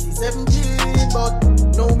live busy 17. But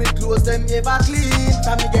now me clothes them never clean.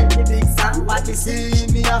 Can me get the big sand what they see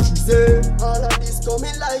me have to say. All of this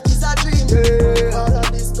coming like it's a dream. Yeah. All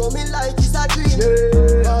of this coming like it's a dream.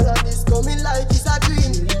 Yeah. All of this coming like it's a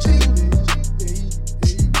dream.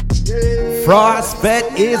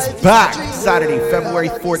 Frostbet is back. Saturday, February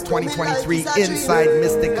 4th, 2023, inside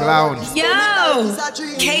Mystic Lounge. Yo,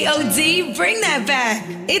 KOD, bring that back.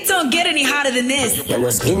 It don't get any hotter than this. Your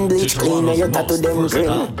skin bleach clean and your tattoo them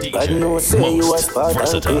green. God knows say you are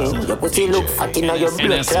Spartan queen. Your pussy look fat in your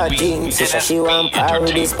blood clot jeans. She say she want par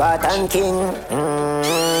with the Spartan king.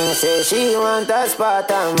 Say she want a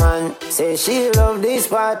Spartan man. Say she love this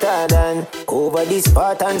Spartan than over this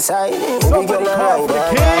Spartan side. Every girl a ride.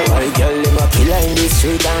 My girl them a killer in the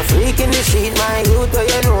street and freak in the street. My youth,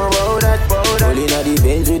 you know about that. Pulling at the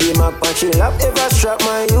Benz with the map and she lap ever strap.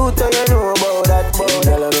 My youth, you know about that.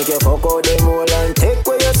 Girl make you fuck out them all and take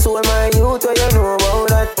away your soul. My youth, you know about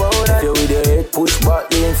that. If you with your head push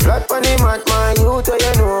back, lean flat on the mat. My youth,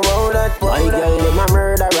 you know about that. My girl them a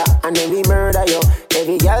murderer and then we murder you.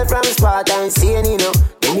 Every girl from Spartan saying, you know,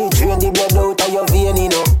 when you drain the blood out of your vein, you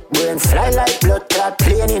know, brain fly like blood clot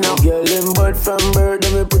plane, you know. Girl, them bird from bird,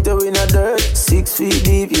 then we put her in a dirt. 6 feet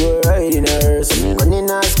deep, you're riding a hearse. Gun in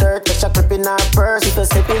her skirt, catch a clip in her purse. If you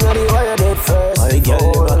step in the wire, dead first. My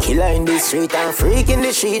girl, them a killer in the street and freak in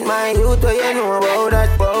the street. My youth, you know about that.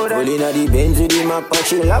 Pulling at the Benz with the map and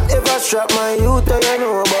she lap ever strap. My youth, you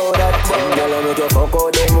know about that. Girl, make you fuck out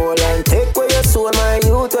them all and take away your soul. My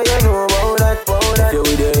youth, you know about that. If you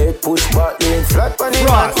with your head push back, lean flat on the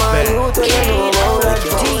mat. My youth, you know about that.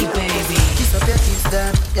 Kiss up your kiss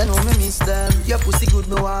them, you know me miss them. Your pussy good,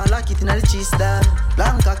 me want like it in the cheese them.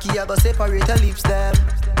 Long cocky, I go separate your lips them.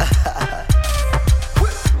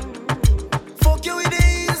 Fuck you with the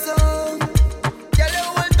ease on. Girl, you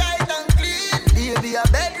hold tight and clean. Baby, a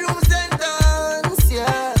bedroom sentence,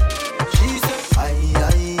 yeah. She said, aye.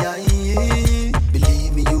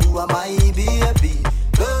 Believe me, you are my baby.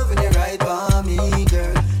 Loving you right for me,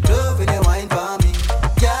 girl. Loving you wine for me,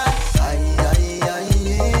 yeah. Aye.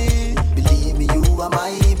 Believe me, you are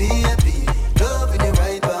my baby. Loving you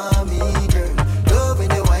right for me, girl.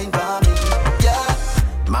 Loving you wine for me, yeah.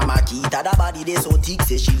 Mama Kita, the body they so thick.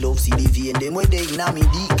 Say she love see the vein, them way they inna me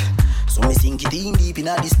dick. So me sink it in deep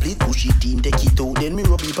inna the split. Push it in, take it out, then me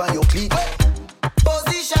rub it on your clit.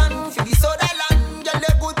 Position, for the soda land. Girl,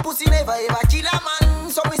 the good pussy never ever kill a man.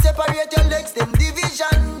 So me separate your legs, them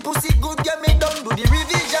division. Pussy good, get me done, do the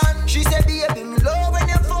revision. She said, baby, me love when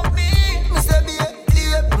you fuck me. Me say, baby,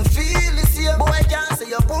 me feel the same. Boy, I can't say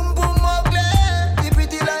your boom boom ugly. You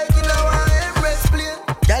pretty like you know I embrace play.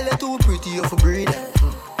 Girl, you too pretty, you for breed.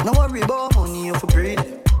 No worry about money, you for breed.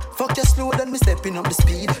 Fuck you slow, then me stepping up the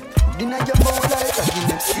speed. Deny your mouth like a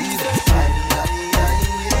Guinness seed.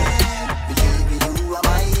 Believe me, you are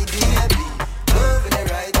my baby. Loving it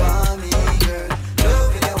right for me, girl.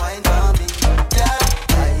 Loving it wine for me, yeah.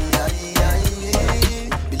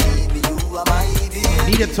 Believe me, you are my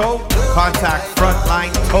baby. Need a tow? Contact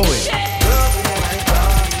Frontline Towing.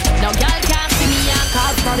 Now girl can't see me and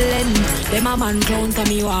cause problems. Them a man clown so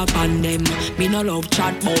me walk on them. Me no love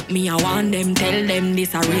chat but me I want them. Tell them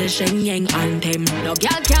this a real Shenyang anthem. Now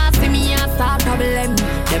girl can't see me and start problem.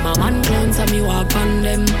 Them a man clown so me walk on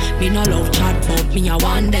them. Me no love chat but me I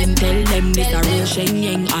want them. Tell them this a real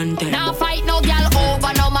Shenyang anthem. Now fight no girl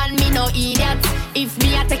over no man, me no idiot. If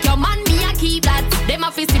me I take your man, me I keep that. Them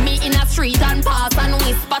a see me in a street and pass and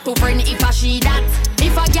whisper to friend if I she that.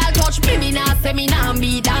 If a girl touch me, me nah say me nah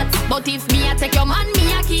be that. But if me I take your man,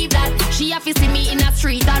 me I keep that. She have to see me in a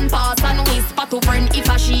street and pass and whisper to friend if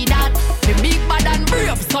I she that. Me big bad and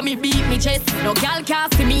brave, so me beat me chest. No girl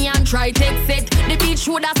can't see me and try take set. The bitch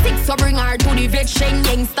woulda stick, so bring her to the vet.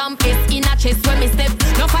 Shenyang stamp is in a chest when me step.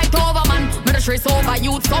 No fight over man, me the stress over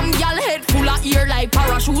youth. Some girl head full of ear like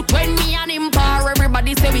parachute. When me and him par,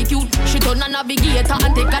 everybody say we cute. She turn a navigator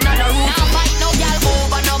and take another route. Now fight no girl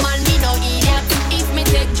over no man, me no idiot. If me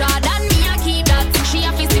take Jordan, me I keep that. She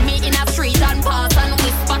have to see me in a street and pass and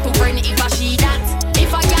whisper to friend if I she that.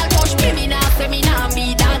 If a girl touch me, me nah say me nah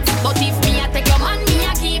be that. But if me I take your man, me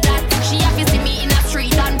I keep that. She have to see me in a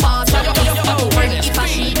street and pass and whisper to friend if I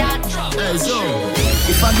she that. Hey, so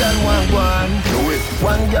if a girl want one, do it.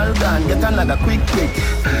 One girl gone, get another quick.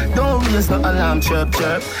 Don't raise no alarm, chirp.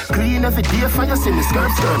 Clean every day for you see me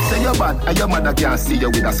skirt. Say you're bad and your mother can't see you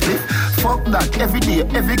with a split. Fuck that, every day,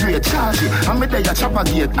 every grade charge it. And me there you chop a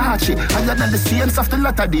gate, arch it. Higher than the saints of the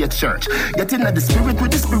latter day church. Get in the spirit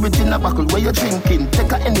with the spirit in a buckle where you're drinking.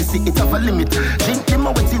 Take a Hennessy, it have a limit. Drink them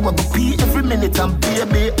out with you, I go pee every minute. And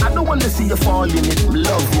baby, I don't wanna see you fall in it.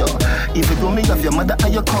 Love you. If you do me of your mother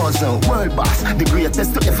and your cousin, world boss, the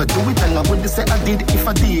greatest to ever do it. And I wouldn't say I did if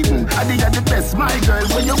I didn't. I did the best, my girl,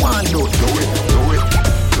 when you want to. Do it.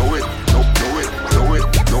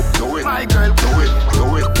 My girl, do it.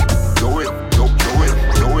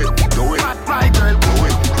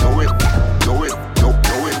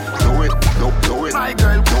 My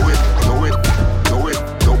girl, do it. My girl,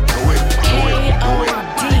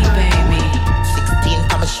 baby. 16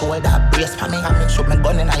 on my shoulder, brace for me. I make sure my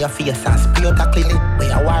gun in your face and spray out a clinic.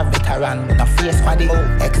 Where a war veteran with a face for the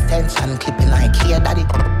extension clipping like here daddy.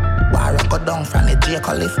 War go down from the J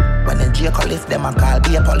Collis. When the J Collis, them a call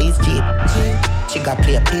be a police jeep. She got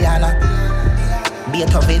play piano.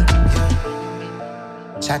 Beethoven.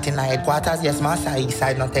 Shot in the headquarters, yes, master. East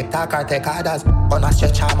side, no take talk or take orders. Gonna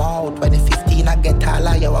stretch arm out. 2015, I get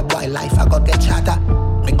taller. Yo, a boy life, I got get chatter.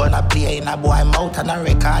 Me gonna play in a boy mouth and a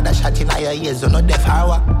record. A shot in your ears, you know deaf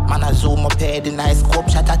hour. Man, I zoom up head in a scope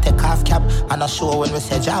shot. I take off cap and I show when we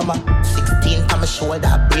say drama. 16 on my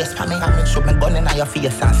shoulder, brace for me. I mean, shoot me gun in your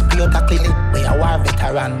face and spray out a clinic. We a war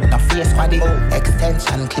veteran, with a face squaddy.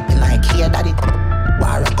 Extension, clipping like here, daddy.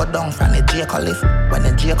 War go down from the J Cliff. When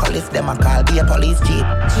the J Cliff, them a call be a police jeep.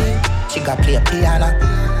 She got play piano,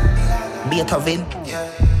 Beethoven.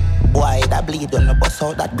 Boy, that bleed when the bust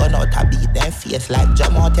out that gun out a beat them face like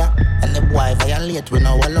jam out ya. And the boy violate, we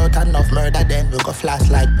know all out enough murder, then we go flash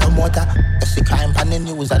like promoter. You see crime from the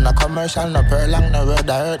news and the commercial, no prolong, no word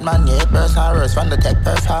that hurt man. You 8 person worse from the tech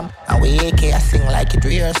perform. And we AK I sing like it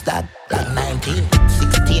rehearsed that. Like 19,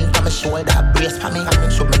 16 on my shoulder, brace for me. I mean,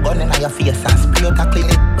 shoot me gun in your face and spray out a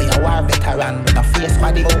clinic. We a war veteran with a face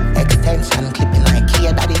body. Extension clipping like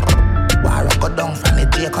here, daddy. War go down from the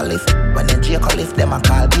J Cliff. When the J Cliff, them a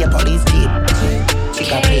call be a police jeep. She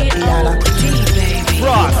got play piano.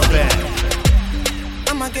 Frostbed.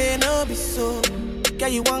 I'ma get no be so. Girl,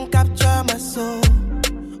 you won't capture my soul.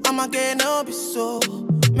 I'ma get no be so.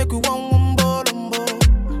 Make we one wumbo lumbo.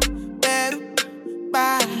 Beru,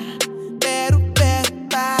 bye. Beru, beru,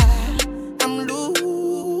 bye. I'm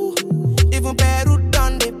loose. Even Beru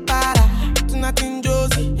done the para. Tonight in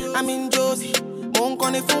Josie, I'm in Josie.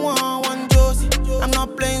 If you want Josie, I'm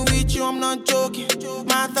not playing with you, I'm not joking.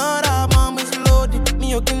 My thought of mom is loaded. Me,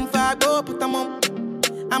 you can fight up, but I'm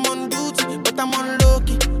on duty, but I'm on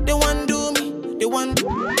low-key. They want do me, they want do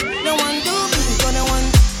me, so they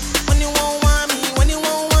want. When you won't want me, when you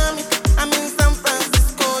won't want me, I'm in San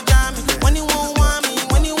Francisco, Jammy. When you won't want me,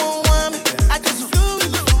 when you won't want me, I just flew you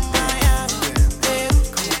to Miami.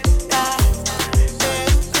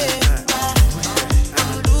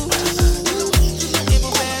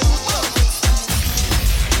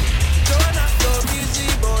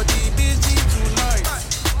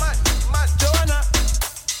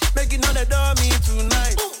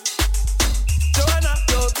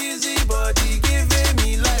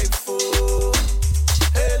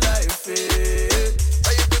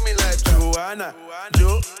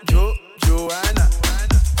 Joanna.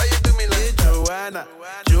 How you do me like Joanna?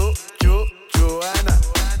 Joanna.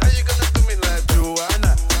 How you gonna do me like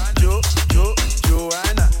Joanna?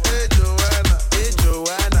 Joanna. Hey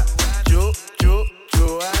Joanna.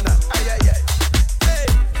 Joanna. Ay. Hey.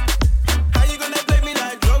 How you gonna play me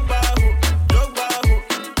like Drogba?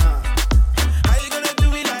 How you gonna do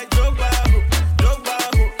me like Drogba?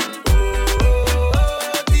 Oh,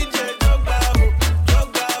 DJ Drogba.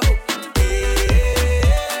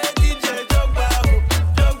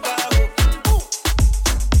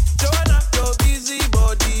 Joanna, you're busy,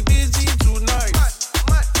 body busy tonight.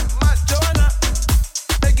 Joanna,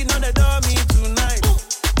 making on the dummy tonight.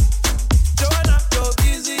 Joanna, you're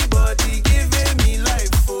busy, body giving me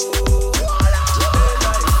life, oh.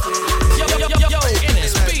 Yo,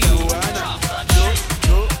 NSB.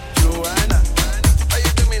 Joanna. How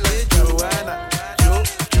you do me like Joanna?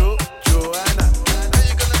 Joanna. How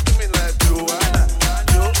you gonna do me like Joanna?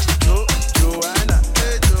 Joanna.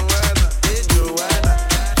 Hey Joanna. Joanna.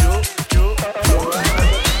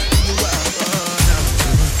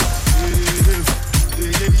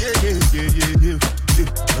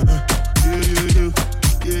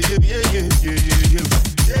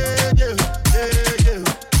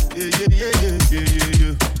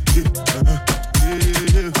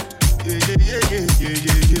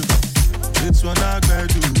 This one I gotta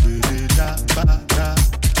do with it, da.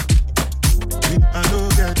 Me, I no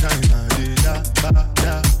get time, I did da.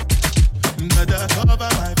 Nada cover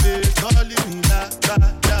my face, calling me da.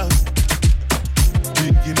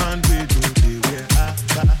 Biggie man, we do the way da.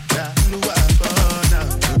 No, I burn now.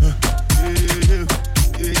 Yeah.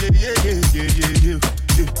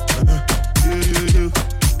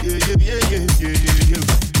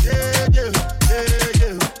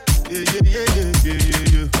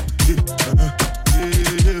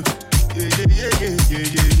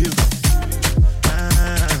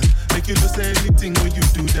 Make you just say anything when you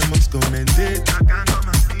do, they must commentate.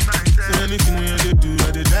 So anything when you do,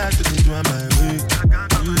 I did that to do on my way.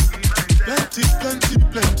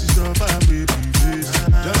 Plenty stuff I baby face,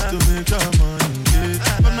 just to make your money.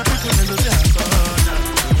 But my people never say I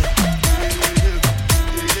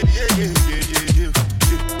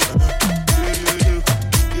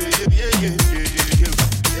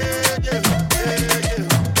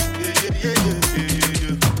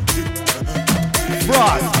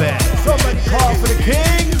Frostbed. Somebody call for the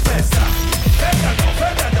king.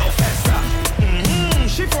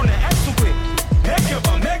 She from the Exo quick.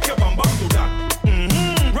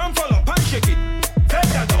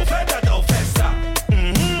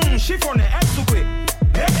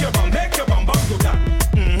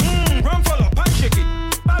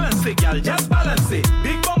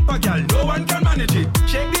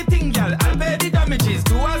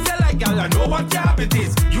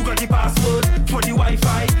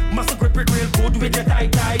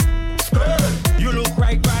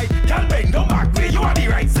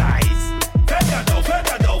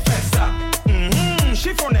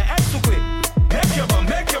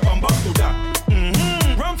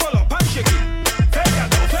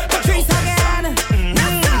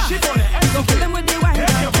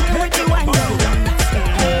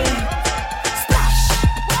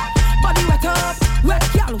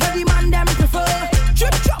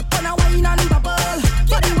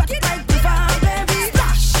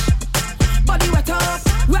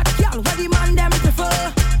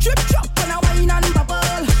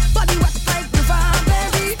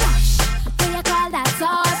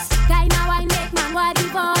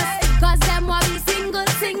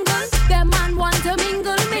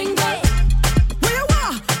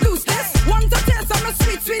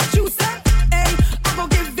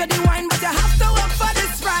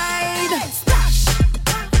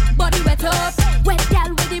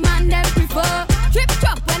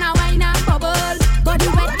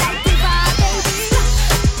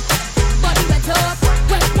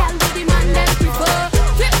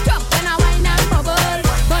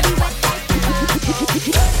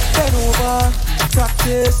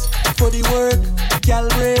 work, gal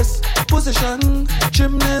brace, position,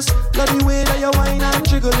 gymnast. Love the way that you whine and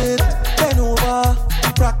jiggle it. Bend over,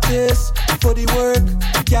 practice for the work,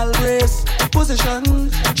 gal brace,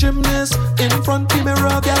 position, gymnast. In front the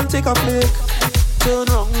mirror, gal take a flick. Turn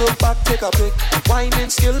around, look back, take a pic. Whining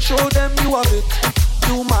skill, show them you have it.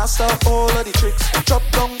 You master all of the tricks. Drop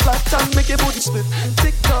down flat and make your booty split.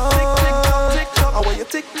 Tick tock, tick tock, how are you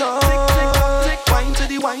tick tock?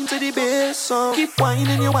 Wine to the bass song. Keep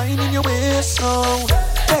whining your waist song.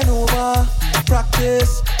 Bend over,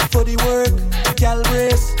 practice for the work, gal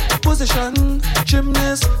brace, position,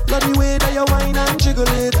 gymnast. Love the way that you whine and jiggle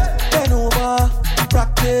it. Bend over,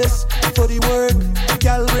 practice for the work,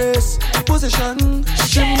 gal brace, position,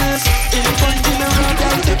 gymnast. In front of the mirror,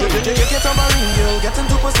 gal, shake it tambourine, girl, get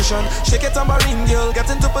into position. Shake it tambourine, girl, get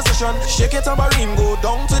into position. Shake it tambourine, go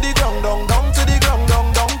down to the ground, down to the ground, down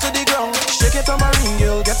to the ground. Shake it tambourine,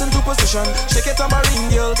 girl, get into position. Shake it tambourine,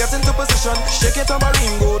 girl, get into position. Shake it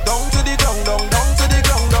tambourine, go down to the ground, down to the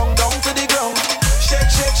ground, down to the ground.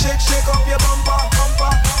 Shake, shake, shake, shake up your bumper,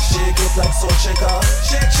 bumper. Shake it like soul shaker.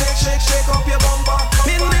 Shake, shake, shake, shake up your bumper.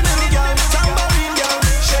 Middle, girl, tambourine, girl.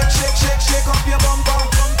 Shake, shake, shake, shake up your bumper,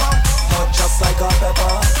 bumper. Hot just like a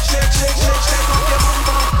pepper. Shake, shake, shake, shake up your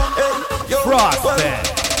bumper. Hey, yo, Frostbed.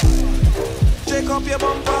 Shake up your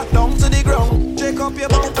bumper, down to the ground. Shake up your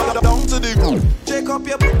bumper, down to the ground. Shake up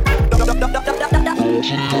your bumper, shake,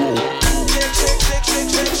 shake, shake,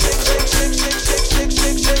 shake, shake, shake, shake, shake, shake, shake, shake,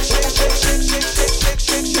 shake, shake, shake, shake,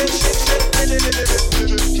 shake, shake, shake.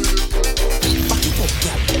 Back it up,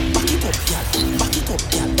 girl. Back it up, girl. Back it up,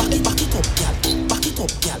 girl. Back it up, girl. Back it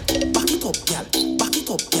up, girl. Back it up, girl. Back it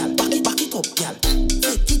up, girl. Back it up, girl.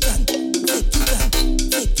 Take it on, take it on,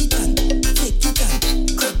 take it on, take it on.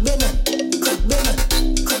 Crack Benin, crack Benin,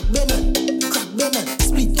 crack Benin, crack Benin.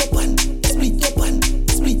 Split up one, split up one,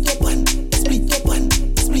 split up one, split up one,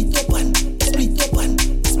 split up one, split up one,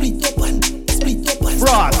 split up one, split up one.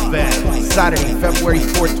 Frostbed, Saturday, February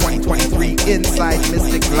 4th, 2023, inside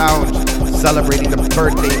Mystic Lounge, celebrating the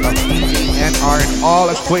birthday of DJ NR and all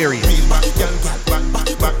Aquarius.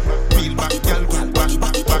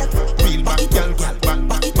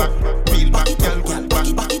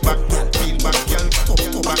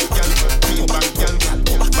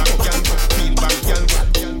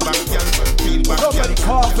 Somebody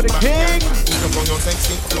call for the king. Look on your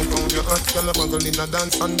sexy, look on your hot girl, a buggle in a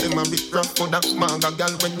dance and them a big rap for that manga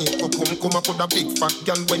girl when you come up with a big fat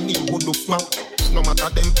girl when you would look smart. No matter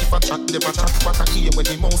them if I chat, them a chat, but I hear when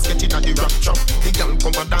the mouse get in at the rap trap. The girl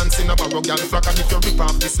come a dance in a barrow girl flock, and if you rip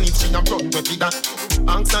off the sleeve, she a run with that.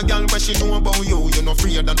 Ask a girl what she know about you, you no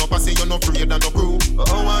afraid of no pussy, you no afraid of no crew.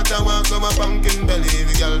 Oh, what I want from a pumpkin belly,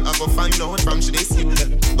 the girl I go find out from she this you.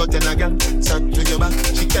 But then a girl chat to your back,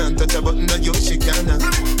 she can't touch a button on you, she can't.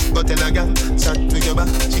 But then a girl chat to your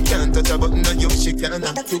back, she can't touch a button on you, she can't.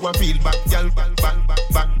 You a real back girl, back,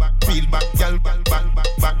 real back girl, back,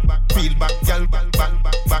 real back girl, back, real back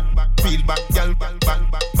girl, back, real back girl, back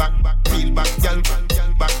girl, real back girl,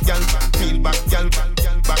 back girl, real back girl,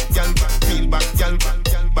 back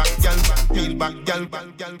girl, real back girl,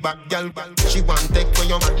 back girl. She want take for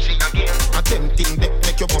your man, she again. Attempting that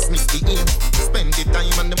make your boss miss the aim. Spend the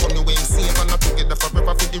time and the money when save and not together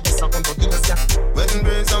forever for the risk of under this. When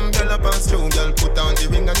there's umbrella pass through, girl put on the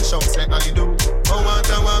ring and shout like I do. Oh,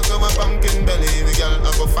 what I want from a pumpkin belly, the girl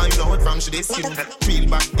I go find out from she this you. Real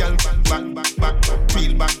back girl, back,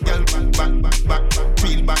 real back girl, back,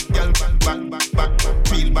 real back girl, back, real back girl, back,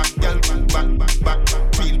 real back girl, back girl,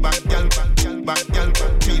 real back girl, back girl,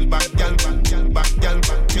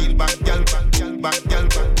 real back girl, back girl,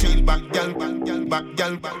 real back girl, back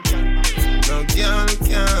girl. No girl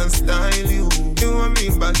can style you, you and me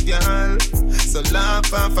bad girl, so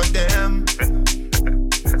laugh off of them.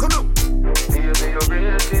 Come on. You're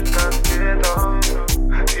real shit, can't get on.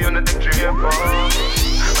 You're not the dream boy.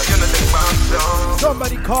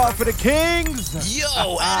 Somebody call for the Kings.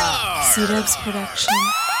 Yo, NR. C-Dubs production.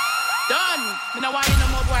 Done. Me no want you no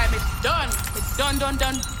more boy. Me done. It's done.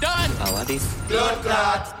 Oh, what is? Blood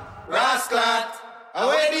clot, ras clot.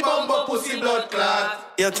 Away the bumbo pussy blood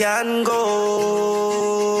clot. You can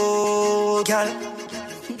go, girl.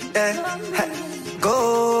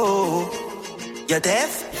 Go. You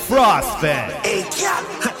deaf? Frostbed. Hey,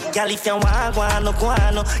 girl, if you want, no.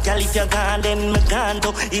 Girl, if you gone, then me gone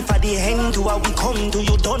too. If I the end to we come to,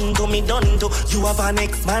 you done to me done to. You have an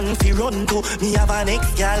ex-man fi run to. Me have an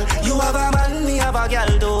ex-girl. You have a man, me have a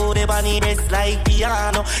girl too. They bunny breast like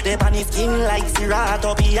piano. They bunny skin like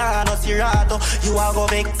Serato. Piano, Serato. You a go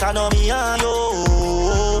vex and me and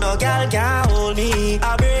you. No girl can't hold me.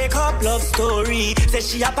 A break up love story. Say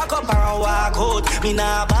Say she a pack up and walk out. Me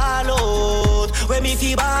nah ball out. When me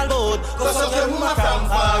feel ball out. Cause of your woman from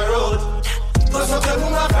far road. Cause of your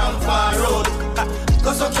woman from far road.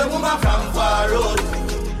 Cause of your woman from far road.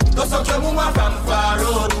 Cause of your woman from far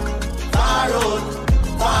road. Far road.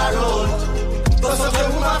 Far road. Cause of your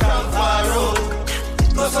woman from far road.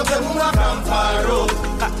 Cause of your woman from far road.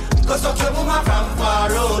 Cause of your woman from far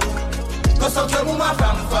road. Cause of your woman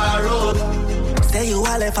from far road. Say you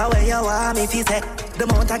all left away, you want me fi say. The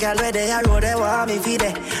mount a girl where they a road, they want me fi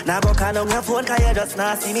there. Now go call on your phone, cause you just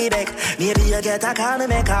not see me back. Maybe you get a call, me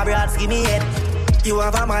make a broad give me head. You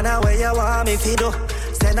have a man where you want me fi do.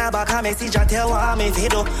 Send her back a message and tell what me fi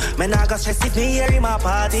do. Me nah go stress if me hear him a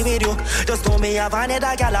party with you. Just know me have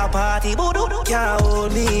another girl a party. Boo-doo. Can't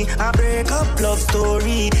hold me, a break up love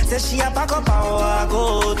story. Say she a pack up and walk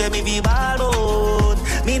out. Let me be ball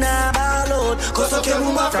out. Me nah ball out. Cause of your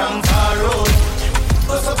woman from far road.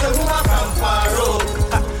 Cause of your woman from far road.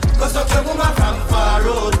 Cause of your woman from far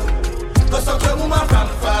road. Cause of your woman from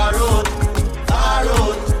far road. Far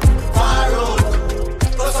road. Far road.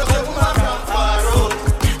 Cause of your woman from far road.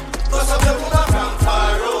 Cause of your woman from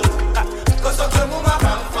far road. Cause of your woman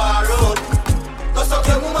from far road. Cause of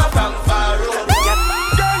your woman from far road.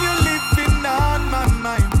 Girl, you living on my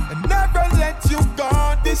mind. I never let you go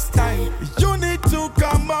this time. You need to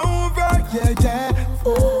come over, yeah, yeah.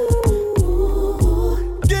 Ooh.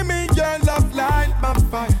 Give me your love light, my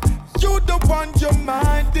fire. You the one your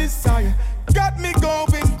mind desire. Got me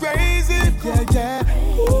going crazy, yeah, yeah.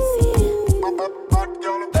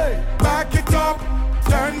 Hey, back it up,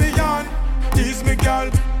 turn me on, tease me, girl.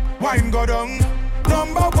 Wine go down,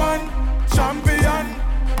 number one champion.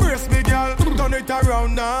 Brace me, girl, turn it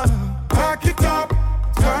around now. Back it up,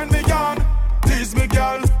 turn me on, tease me,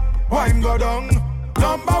 girl. Wine go down,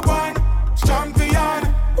 number one champion.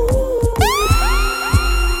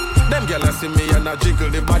 Them gyal see me and I jiggle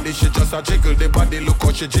the body. She just a jiggle the body. Look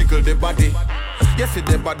how she jiggle the body. Yes, see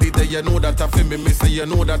the body there, you know that I feel me. Me say you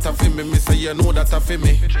know that I feel me. Me say you know that I feel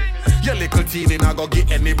me. Your little teeny, I go get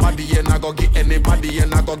anybody, and I go get anybody,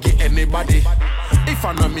 and I go get anybody. If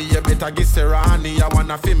I know me, you better get Serrani. I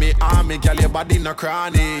wanna feel me army, girl, your body no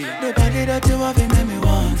cranny. The body that you have, it make me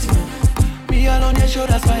want you. Me all on your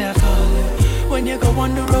shoulders, why I call you. When you go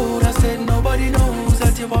on the road, I said nobody knows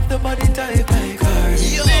that you have the body type like her.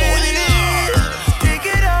 Yo, take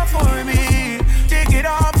it off for me. Take it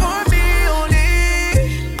off for me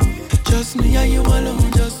only. Just me and you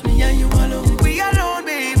alone. Just me and you alone. We alone,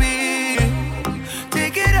 baby.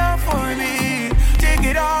 Take it off for me. Take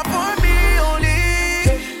it off for me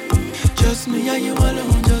only. Just me and you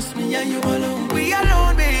alone. Just me and you alone. We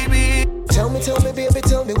alone, baby. Tell me, baby,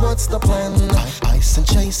 tell me what's the plan? Ice and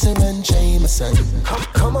Jason and Jameson.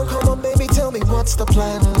 Come on, baby, tell me what's the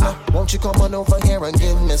plan? Won't you come on over here and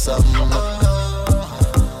give me some?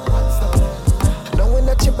 Knowing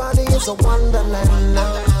that your body is a wonderland.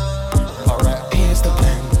 Alright, here's the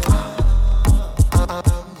plan.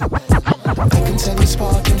 I can tell you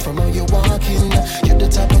sparking from how you're walking. You're the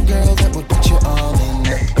type of girl that would put you all in.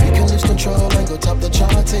 You can lose control and go top the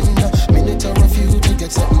charting. Minute or a few to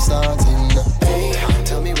get something starting. Hey,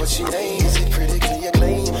 tell me what's your name? Is it critically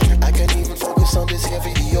acclaimed? I can't even focus on this here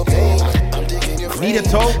video game. I'm digging your frame. Need a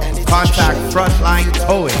tow? Contact Frontline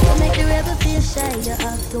Towing. Make the rebel feel shy. You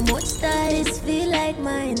have too much style. This feel like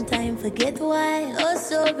mine. Time forget why. Oh,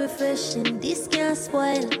 so refreshing. This can't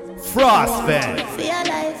spoil. Frostfed. For your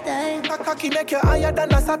lifetime. Cocky make you higher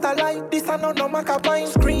than a satellite. This a no macapine.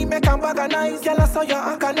 Scream make and bag a nice. Girl, I saw you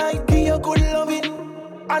aconite. Give you good loving.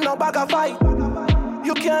 I no bag a fight.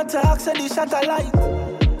 You can't talk, say the satellite.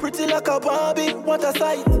 Pretty like a Barbie, what a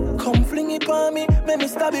sight. Come fling it on me, make me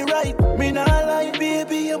stab it right. Me nah lie,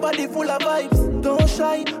 baby, your body full of vibes. Don't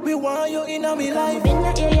shy, we want you in a me life. In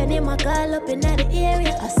the area, name a call up in the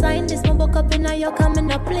area. I sign this, no book up in a you come in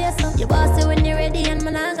a place. You boss it when you're ready and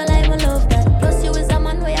man, I like my love that. Plus you is a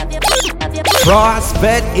man where have your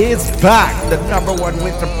Frostfed is back. The #1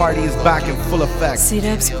 winter party is back in full effect.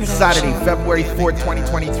 Saturday, February 4th,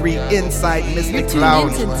 2023, inside Mystic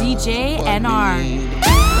Lounge. You're tuned into DJ NR.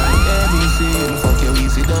 Fuck you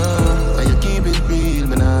easy down. Can you keep it real?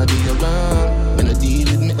 Man, I be around. When I deal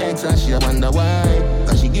with me ex, and she wonder why.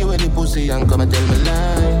 Cause she give me the pussy and come and tell me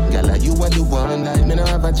lie. Girl, like you and the one like me no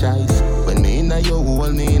have a choice. When me in a your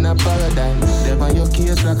hole, me in a paradise. Step on your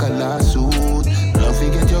case like a lawsuit. Love to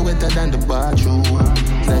get you wetter than the bathroom.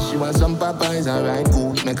 Said she want some Popeyes, alright,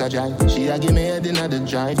 cool, make her drive. She a give me head inna the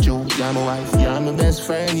drive-thru. You're my wife, you're my best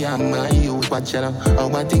friend, you're my youth. Watch it now, I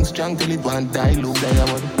want things strong till it won't dilute. Then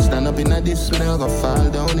I would stand up inna this when I go fall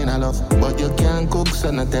down in a love. But you can't cook,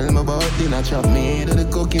 so now tell me about dinner chop. Me do the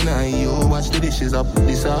cooking and you watch the dishes up.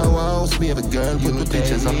 This our house, baby girl, put the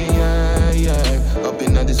pictures up. Yeah, yeah, up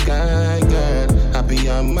inna the sky, girl. Happy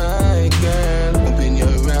you're my girl. Open your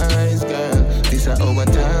eyes, girl. This is our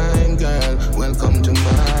time, girl. Welcome to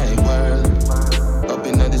my world. Up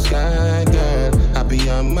in the sky, girl. Happy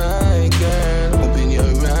you're my girl. Open your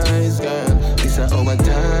eyes, girl. This is our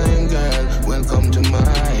time, girl. Welcome to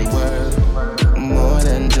my world. More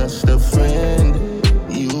than just a friend,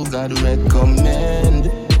 you gotta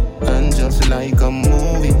recommend. And just like a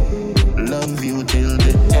movie, love you till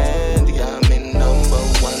the end. Yeah, I'm in number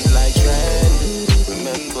one like trend.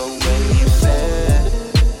 Remember when you said,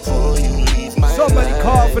 before you leave my somebody life,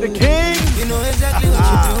 call for the king. You know exactly what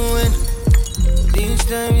you're doing. This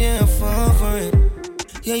time, yeah, I fall for it.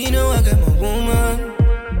 Yeah, you know I got my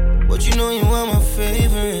woman, but you know you are my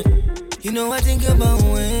favorite. You know I think about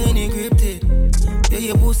when you gripped it. Yeah,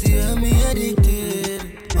 your pussy had me addicted.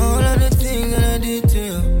 All of the things that I did to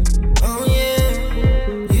you. Oh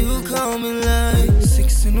yeah, you call me like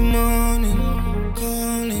 6 in the morning,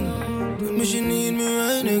 calling. Tell me she need me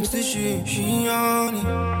right next to she on it.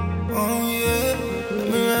 Oh yeah, let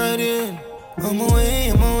me ride in. I'm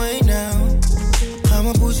away now.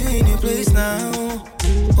 I'ma put you in your place now.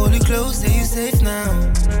 Hold it close, say you safe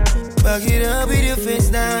now. Back it up with your face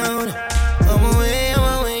down. I'm away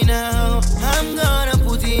now. I'm gonna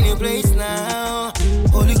put you in your place now.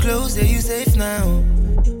 Hold it close, say you safe now.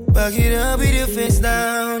 Back it up with your face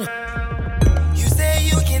down. You say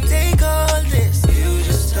you can take all this, you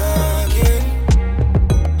just talking.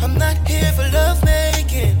 I'm not here for love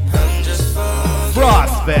making, I'm just fucking.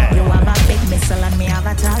 Frostbed. You have a big missile and me have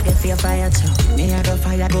a target for your fire too. Me a go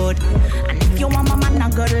fire good. And if you want my man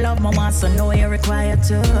a good love, my want so know you require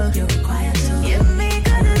to. You require to. Give me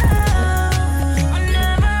good love, I'll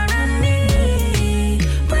never need.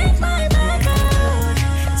 Break my back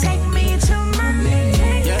up, take me to my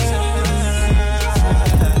knees.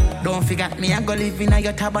 Don't forget me, I go live in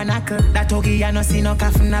your tabernacle. That hoagie I no see no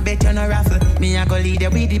coffin, I bet you no raffle. Me I go lead you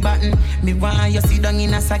with the button. Me want you sit down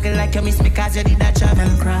in a circle like you miss me cause you did that travel.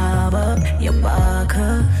 Crab up, you back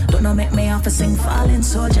up. Don't no make me off a sing falling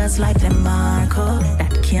soldiers like them Marco.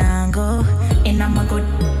 That can't go in I'm a good,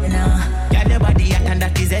 you know. Yeah, the body at and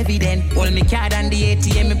that is evident. Hold me card and the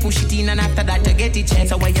ATM, me push it in and after that you get it changed.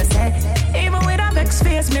 So what you say? Even with a vex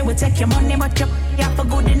face, me will take your money but you have for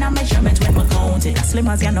good in a measurement when we count it. As slim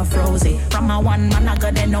as you no frozen. From a one man I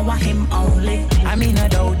got know him only. I mean no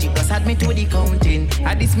doubt it, just add me to the counting.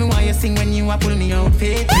 At this me why you sing when you a pull me out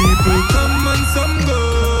fit. People come and some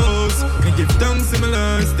goes. Me give thanks to my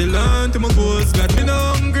life, still on to my goals. Got me no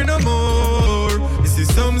hungry no more. This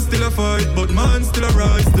is some still a fight, but man still a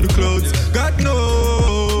rise to the clouds. God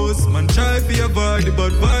knows, man try to avoid the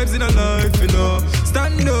bad vibes in a life, you know.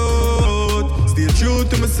 Stand out, stay true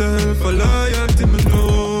to myself, a loyalty me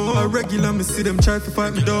know. A regular me see them try to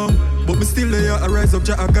fight me down, but me still there, I rise up,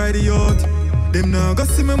 I guide the youth. Them now go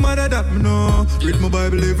see me mother that me know. Read my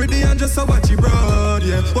Bible every day and just a watch it broad,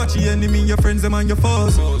 yeah. Watch your enemy, your friends, them and your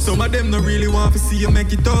foes. Some of them no really want to see you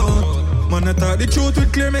make it out. Man, I talk the truth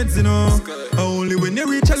with clear meds, you know. Only when you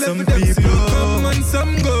reach a level, some people come and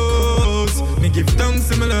some goes. Me give thanks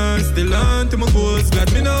to my life, still on to my goals. Glad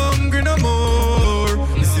me no hungry no more.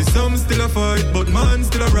 This is some still a fight, but man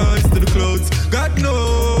still a rise to the clouds. God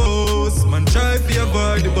knows, man try to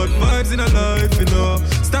avoid the bad vibes in a life, you know.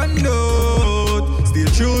 Stand out, stay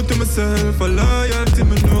true to myself, a loyalty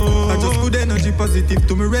me know. I just good energy positive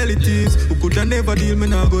to my relatives. Who coulda never deal, me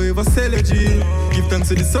now go ever sell a G. Give thanks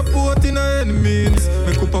to the support in our enemies.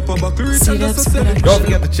 Make up a buckle rich and just a celebrate. Don't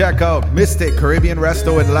forget to check out Mystic Caribbean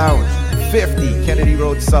Resto and Lounge, 50 Kennedy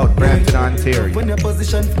Road South, Brampton, Ontario. When your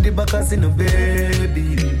position for the backers in a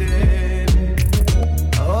baby.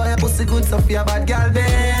 Oh, your pussy good stuff, your bad girl,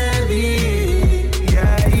 baby.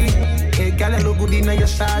 Yeah, hey, girl, you look good in your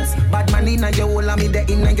shots. Bad man in your hole, and me there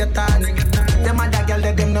in your thoughts. Them other girl,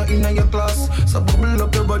 them not in your class. So bubble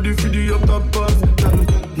up your body for the up top pass.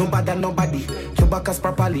 Nobody, your back us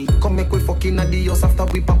properly. Come make we fucking at the house after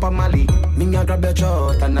we pop a Mali. Me a grab your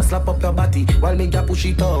shot and I slap up your body while me a push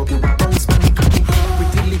it up. You bounce panically,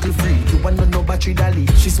 pretty little freak. You wanna know battery dolly?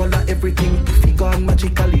 She swallow everything, she gone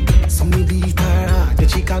magically. So me beat her, then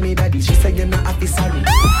she call me daddy. She say you're not happy, sorry.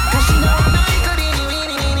 Cause she know I'm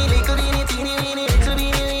little teeny,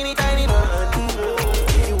 teeny, tiny man.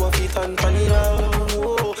 You a fit and funny now.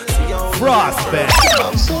 Frostbed.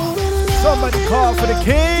 Somebody call for the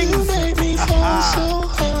king.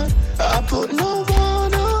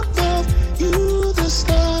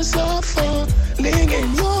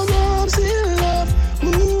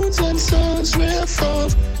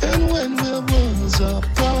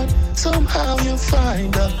 somehow you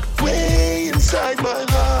find a way inside my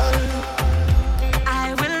heart.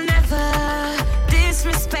 I will never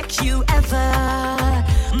disrespect you ever,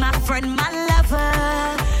 my friend, my lover.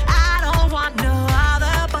 I don't want no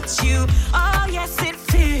other but you. Oh yes, it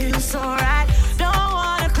feels alright. Don't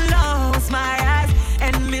wanna close my eyes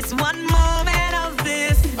and miss one moment of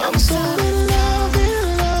this. I'm so in love,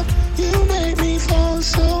 you make me fall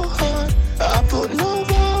so hard. I put no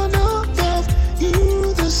one above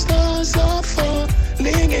you, the stars are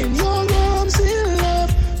falling in your arms in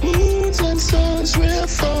love. Moons and suns will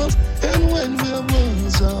fall, and when we're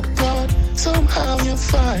worlds apart, somehow you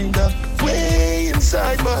find a way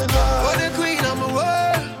inside my heart. For the queen of my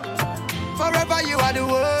world, forever you are the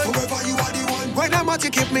one. Forever you are the one. When I'm out, you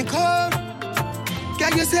keep me calm.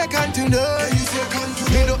 Can you second to none?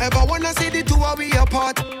 Me don't ever wanna see the two of we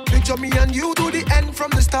apart. Picture me and you to the end from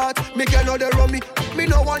the start. Make you know the run me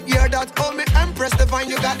no want hear that. Oh, me Empress Divine,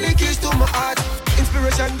 you got the keys to my heart.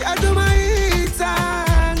 Inspiration, get to my heat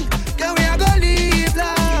song. Yeah, we are gonna live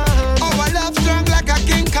long. Oh, I love strong like a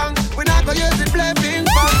King Kong. We not gonna use it play ping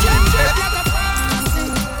pong.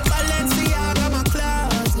 Balenciaga, my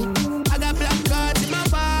closet. I got black cards in my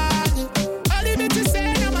body. All you need to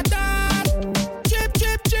say, I'm a dog. Drip,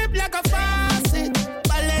 drip, drip like a faucet.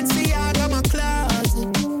 Balenciaga, my closet.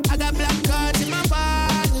 I got black cards in my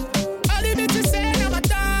body. All you need to say, I'm a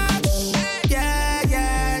dog. Yeah,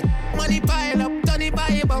 yeah. Money pile up, Tony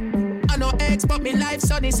vibe up. I know ex, but me life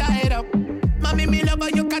sunny side up. Mommy, me love how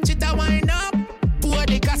you catch it and wind up. Pour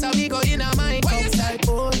the casa, we go in a my cup. Like,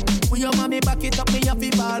 boy, when your mommy back it up, me a fi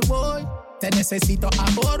ball, boy. Te necesito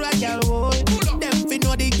ahora, girl, boy. Them fi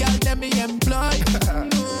know the girl, them me employ.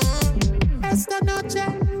 Esta noche,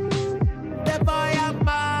 the boy I'm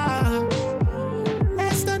mine.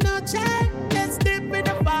 Esta noche, let's dip in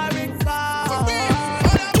the foreign car.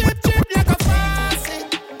 Drip, drip like a faucet.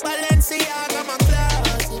 Balenciaga, my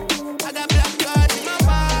closet. I got black cards in my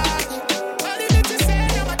body. All you need to say,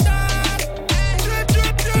 I'm a dog. Drip,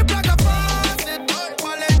 drip, drip like a faucet.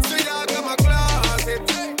 Balenciaga, my closet.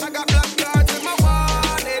 I got black cards in my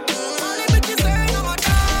wallet. All you need to say, I'm a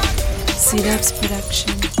dog. C-Dubs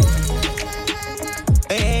Production.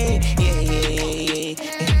 Hey, yeah, yeah, yeah,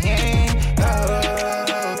 yeah, yeah. Oh,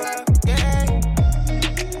 yeah.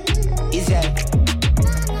 Is that?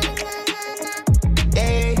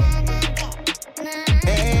 Hey,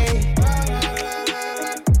 hey,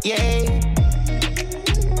 yeah.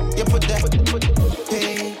 You put that,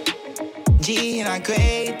 hey, G and I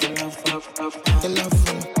great. The love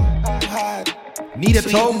from heart. Need a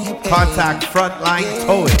tow? Contact Frontline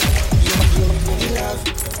Towing.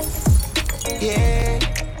 Yeah,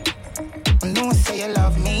 I know I say you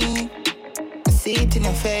love me. I see it in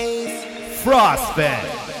your face. Frostbed.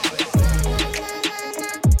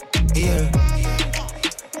 Yeah,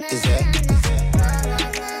 is that?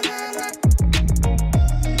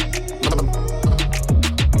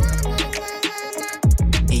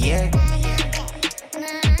 Yeah,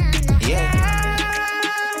 yeah.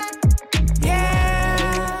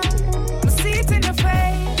 I see it in your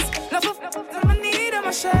face. Love of my need and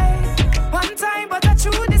my shade. One time, but I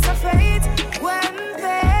true this a fate. When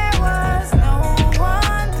there was no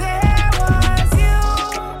one, there was you.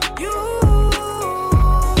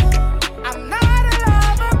 I'm not a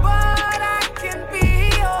lover, but I can be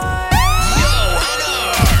yours.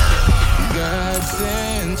 God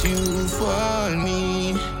sent you for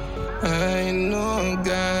me. I know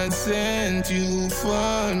God sent you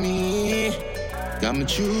for me. Got my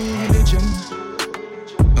true religion.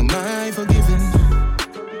 Am I forgiven?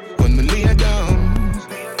 When me lay down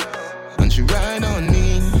and she ride on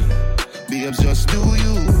me, babes, just do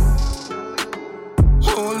you.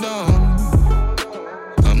 Hold on,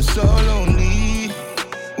 I'm so lonely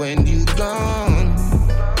when you gone.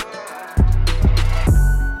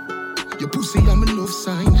 Your pussy, I'm a love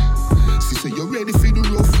sign. Sister, you ready for the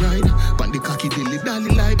rough ride? Pan the cocky dilly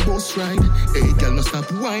dally like boss ride. Hey, girl, no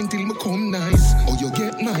stop wine till me come nice. Or you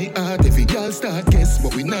get my heart, every girl start guess.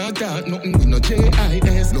 But we not that, nothing with no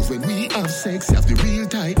J-I-S. Love when we have sex, have the real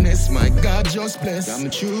tightness. My God, just bless. I'm a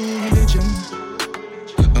true religion.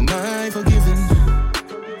 Am I forgiven?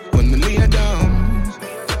 When me lay her down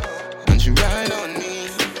and she ride on me.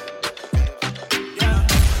 Yeah,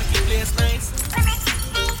 make it place nice.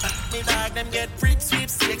 Me dog them get freak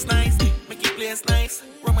sweepstakes nice. Make it place nice.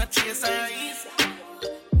 Rum and chase eyes.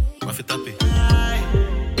 What it up?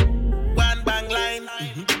 One bang line.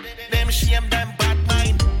 Them shame them bad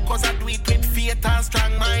mind. Cause I do it with faith and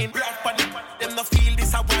strong mind. Them no feel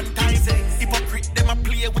this a one time. Hypocrite them a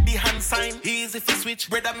play with the hand sign. Easy for switch,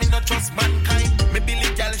 brother me not trust mankind. Me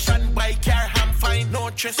Billy gal shan by car ham fine. No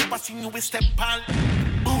trespassing you with step on.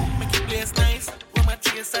 Boom, make it place nice, where my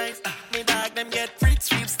chase size. Me dog them get freaks,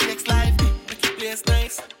 sweepstakes life. Make it place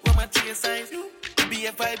nice, where my chase size. Be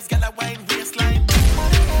a vibes, got a wine waistline.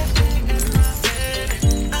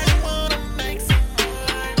 I wanna make some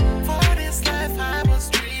more. For this life I was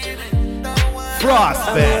dreaming.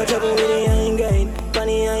 Frostbed.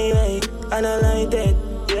 Funny highway, and I like that.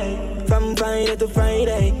 Yeah. From Friday to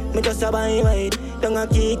Friday, me just a buy wait. Don't a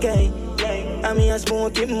kick it. Yeah. I mean I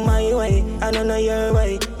smoke it my way, I don't know your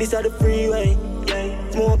way. This are the freeway.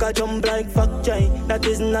 Yeah. Smoke a jump like fuck Jay. That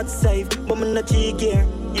is not safe, but me not cheek here.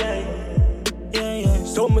 Yeah. Yeah, yeah.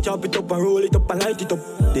 So much chop it up and roll it up and light it up.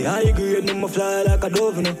 The high grade, me fly like a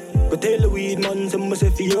dove, you know. Go tell the weed man, some must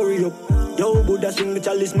say hurry up. Yo, Buddha swing the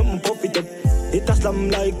chalice, make me puff it up. It a slam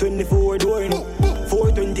like 24 door, you know.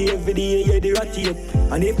 420 every day, yeah, the ratty up.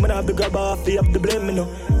 And if man have to grab off, they have to blame, you know.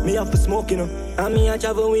 Me have to smoke, you know. And me a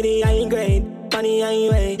travel with the high grade, money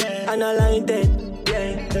highway, and I like that.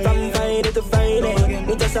 Yeah. From Friday to Friday,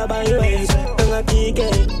 me just a buy way. Don't a kick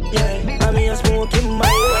it, yeah. And me a smoke in my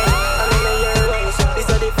way. I'm in a year way, so this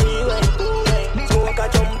is the freeway. Yeah. Smoke a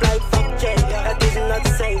jump like fuck Jay. That is not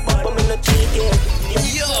safe, but I'm in a cheek it.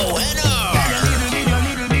 Yo, and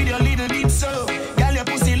little bit so. Girl, your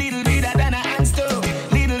pussy little bigger than a handstone.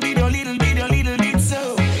 Little bit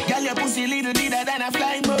so. Girl, your pussy little bigger than a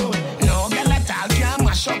flying boat. No, girl at all can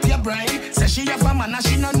mash up your brain. Say she have a man and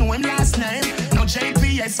she no know him last name. No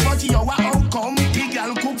JPS, but you are outcome. The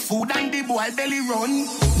girl cook food and the boy belly run.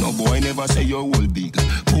 No boy never say you whole big.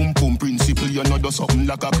 Pum pum principle, you know do something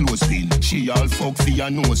like a clothespin. She all fuck for your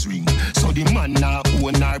nose ring. So the man now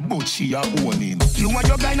own her, but she a own him. You and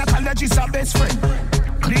your gynecologist are best friend.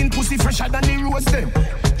 Clean pussy fresher than the rose them.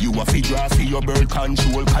 You a fi draw for your birth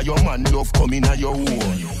control, cause your man love coming at your own.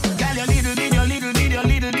 Girl, your little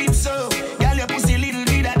bit so. Girl, your pussy little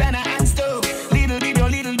bigger than a handstone. Little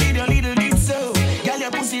bit so. Girl,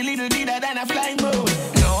 your pussy little bigger than a flying boat.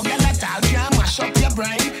 No, girl at all can mash up your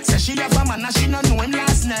brain. Say she have a man and she no know him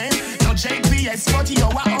last name. No JPS, but you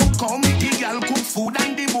are outcome. The girl cook food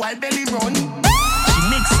and the boy belly run. She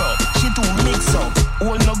mix up, she too mix up.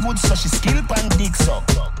 All no good, so she skill and dicks up.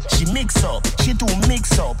 She mix up, she too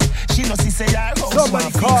mix up. She no see say her house.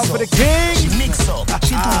 Somebody call for the king. She mix up,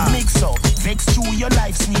 she too mix up. Vex through your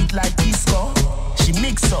life sweet like disco. She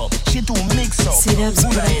mix up, she too mix up.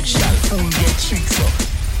 Buddha head shall fool get tricks up.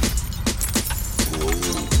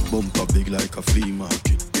 Bumper big like a flea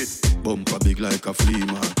market. Bumper big like a flea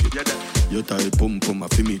market. You tie pum pum a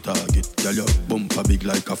fi me target. Girl, your bumper big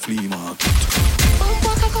like a flea market.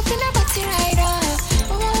 Bumper cock up in a body rider.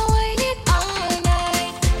 Oh, wine it all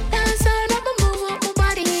night. Dance all up and move up my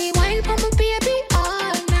body. Wine for my baby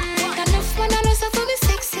all night. Enough man I know so for me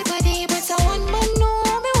sexy body, but I want man know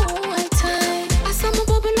me all time. I saw my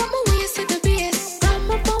bubble on my waist to the base. Grab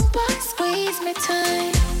my bumper, squeeze me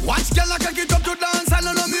tight. Watch girl like I get up to dance, I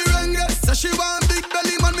don't know me renge. So she want big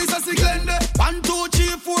belly man, me so she glende. 1, 2,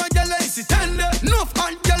 3, 4, girl is tender. Enough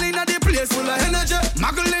hot girl inna the place full of energy.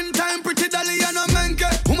 Muggling time, pretty dolly and a menke.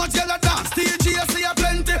 How much girl a dance? Stage here see a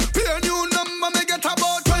plenty. Play a new number, me get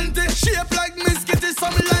about 20. Shape like biscuit, is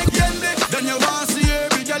something like candy. Then you want see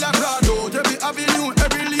every girl a crowd out. Every avenue,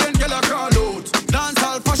 every lane, girl a crowd out. Dance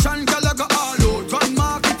all fashion, girl a go all out. Run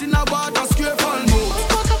market in a water square fall mode.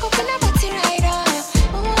 Cock up in a body rider.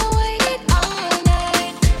 Oh, wine it all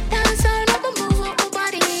night. Dance all up and move up my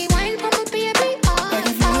body. Wine for my baby all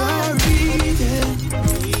night.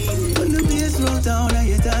 When the bass roll down and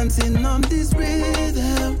you're dancing on this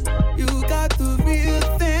rhythm, you got the real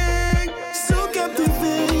thing, so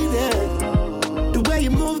captivated. The way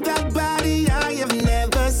you move that body, I have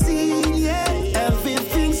never seen yet.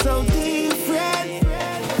 Everything's so different.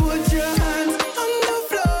 Put your hands on the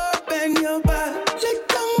floor, bend your back, let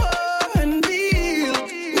them more and feel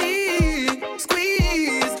me,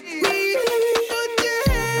 squeeze me. Put your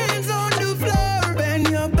hands on the floor, bend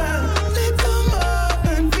your back, let them more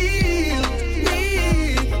and feel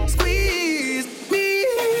me, squeeze me.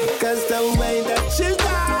 'Cause the way that she's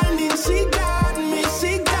whining, she got me,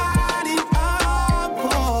 she got it up.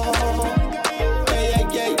 Oh.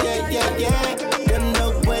 Yeah. And the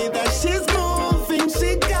way that she's moving,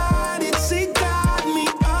 she got it, she got me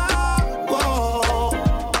up. Oh.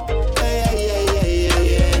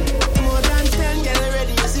 Yeah. More than 10, get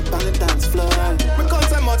ready, you sit on the dance floor. Me count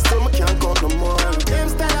so much till me can't count no more. Them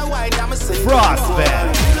style of wine, I'm a sing.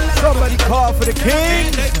 Frostbed. Somebody call for the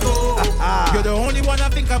king. You're the only one I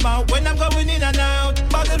think about when I'm going in and out.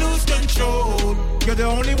 But I lose control. You're the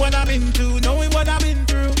only one I'm into, knowing what I've been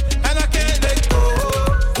through, and I can't let go.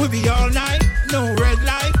 We'll be all night, no red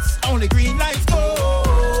lights, only green lights go.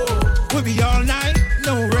 We'll be all night,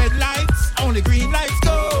 no red lights, only green lights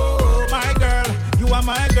go. My girl, you are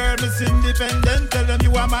my girl, missing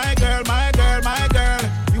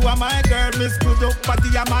Miss Good Up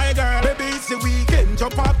Body of my girl. Baby, it's the weekend,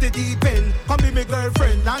 jump off the deep end. Come be my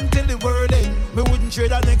girlfriend until the world end. Me wouldn't trade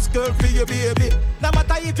the next girl for you, baby. No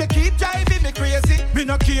matter if you keep driving me crazy. Me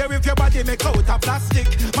no care if your body make out of plastic.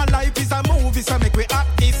 My life is a movie, so make we act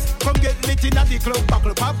this. Come get lit in at the club,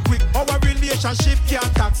 buckle pop quick. Our relationship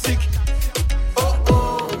can't toxic. Oh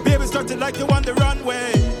oh, baby, started like you on the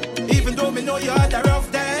runway. Even though me know you had a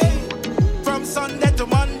rough day. From Sunday to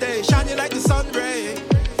Monday, shining like the sun ray.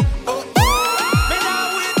 Oh oh, me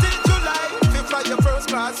now wait till July. If you fly your first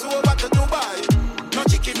class over to Dubai. No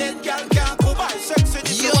chicken head girl can't go by. Sex with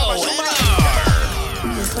you,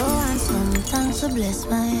 you're so handsome, thanks to bless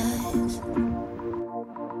my eyes.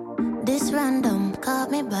 This random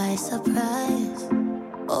caught me by surprise.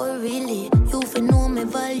 Oh really, you feel know me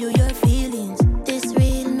value your feelings. This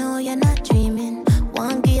real, no you're not dreaming.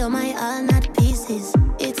 One give my all, not pieces.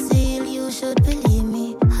 It's real, you should believe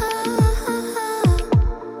me.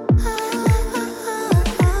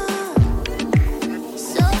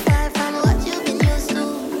 So far from what you've been used to.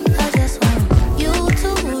 I just want you to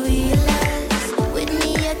realize with me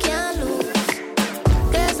you can't lose.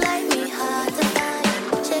 Girls like me hard to find.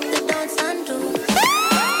 Check the don'ts and do's.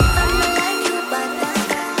 I'm not like you, but that's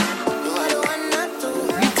that. You are the one not to.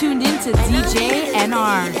 You're tuned into DJ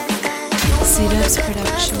NR. C-Dubs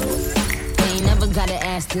Production. Never gotta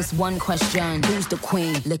ask this one question. Who's the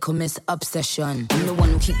queen? Little Miss Obsession. I'm the one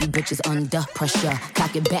who keep you bitches under pressure.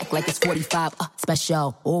 Cock it back like it's 45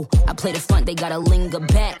 special. Oh, I play the front, they gotta linger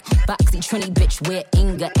back. Foxy Trini bitch, where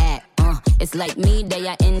Inga at? It's like me, they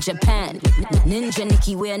are in Japan. Ninja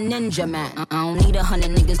Nikki, we're ninja man. I don't need 100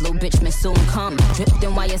 niggas, little bitch may soon come. Dripped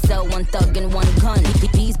in YSL, one thug and one gun.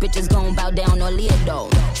 These bitches gon' bow down or Leodo.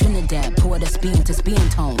 Trinidad, pour the spin to spin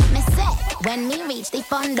tone. Me say, when me reach the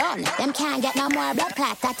fun done, them can't get no more blood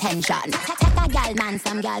clot attention. Take a gal man,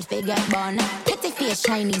 some gal figure bun. Pretty face,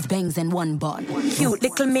 Chinese bangs and one bun. Cute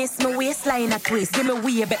little miss, my waistline a twist. Give me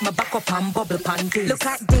way, bet my back up and bubble panties. Look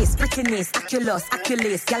at this, prettiness,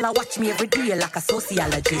 Oculus. Y'all watch me every day like a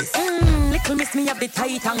sociologist. Little miss me have the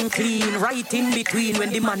tight and clean, right in between when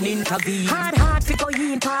the man intervene. Hard figure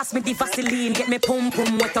in, pass me the Vaseline, get me pum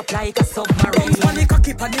wet up like a submarine. Bounce on the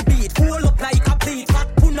cocky on the beat, pull up like a plate, fat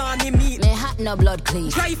punani meat. Me hot no blood clean.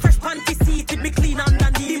 Dry fresh panty seat with me clean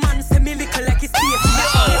underneath. The man say me little like his face.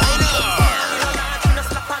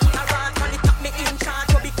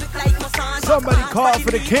 Somebody call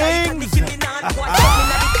for the Kings.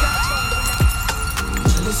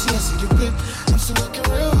 I'm still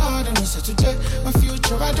working real hard and it's today. My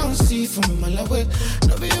future I don't see from a mile away.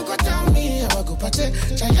 Nobody you got tell me how I go party.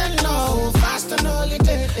 Giant low, fast and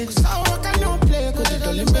holiday. Cause I work and no play, cause it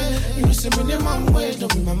all in bed. You know see minimum wage,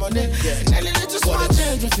 don't be my money. Nelly little small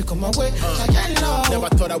change if you come my way. Giant low. Never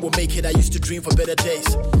thought I would make it, I used to dream for better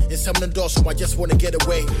days. In some of the doors, so I just wanna get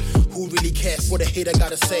away. Who really cares what the hater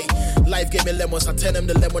gotta say? Life gave me lemons, I tell them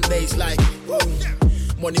the lemonades like, woo.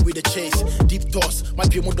 Money with the chase, deep thoughts, my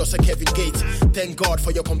people does a Kevin Gates. Thank God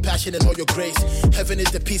for your compassion and all your grace. Heaven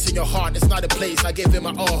is the peace in your heart, it's not a place. I gave him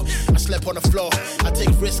my all, I slept on the floor. I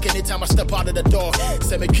take risk anytime I step out of the door.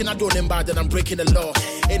 Say me can I do them bad, then I'm breaking the law.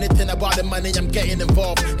 Anything about the money, I'm getting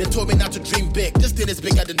involved. They told me not to dream big, this thing is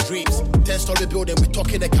bigger than dreams. 10-story building, we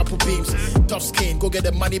talking a couple beams. Tough skin, go get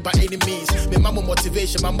the money by any means. Me mama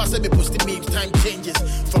motivation, my must be post the memes. Time changes,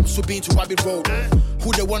 from Subin to Abbey Road.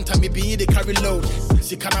 Who the one time me be in the carry load.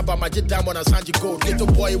 See Canaba, my jet diamond and Sanji gold. Little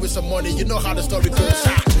boy with some money, you know how the story goes.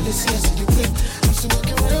 I'm still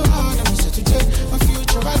working real hard and it's today. My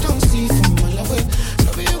future I don't see from a mile away.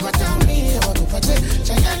 Nobody you got tell me how I go party.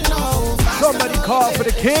 Giant low. Somebody call for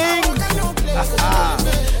the Kings.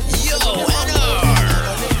 Yo,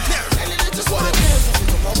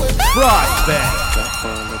 Prospect. Drop for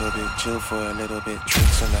a little bit, chill for a little bit.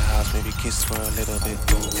 Drinks in the house, maybe kiss for a little bit.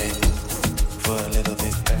 Hey, for a little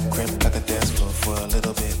bit. Cramp like a dance floor for a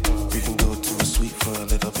little bit. We can go to a suite for a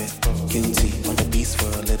little bit. Guilty on the beats for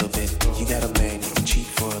a little bit. You got a man, you can cheat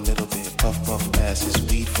for a little bit. Puff, pass his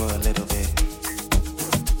weed for a little bit.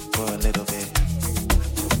 For a little bit.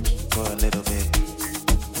 For a little bit.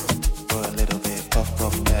 For a little bit.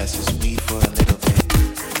 Puff, pass his weed for a little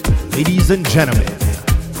bit. Ladies and gentlemen,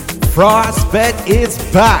 Frostbet is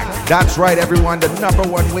back. That's right, everyone. The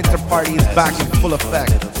 #1 winter party is back in full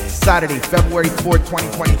effect. Saturday, February 4th,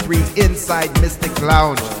 2023, inside Mystic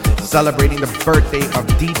Lounge, celebrating the birthday of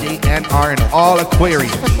DJ NR and all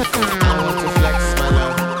Aquarius.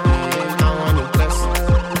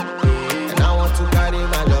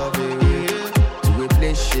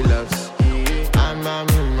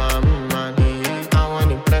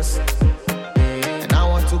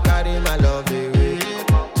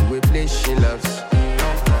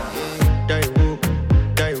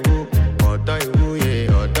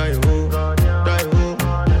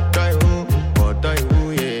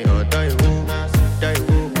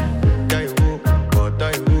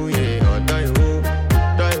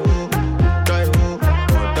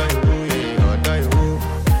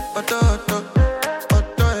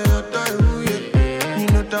 ooh, yeah. You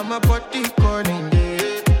know that my body calling,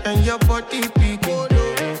 and your body beating.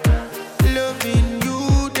 Loving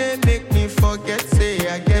you, they make me forget, say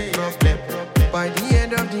I get problem. By the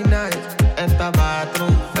end of the night, enter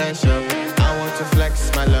bathroom, fresh up. I want to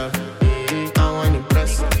flex my love, I want to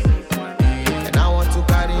impress, and I want to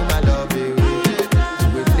carry my love away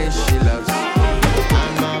with this she loves.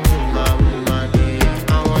 I'm a woman,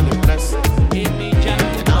 I want to impress,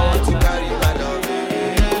 and I want to carry my love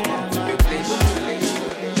away with this she loves.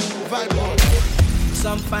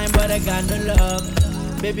 Some fine but I got no love.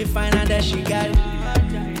 Baby fine and that she got it.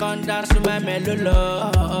 Come dance to my mellow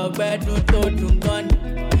love. Where do to gun?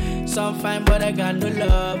 Some fine but I got no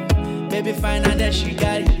love. Baby fine and that she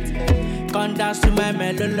got it. Come dance to my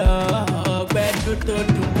mellow love. Where do to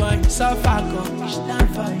gun? So far gone, it's not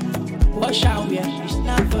for you. Wash out here, it's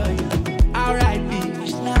not for you. R.I.P.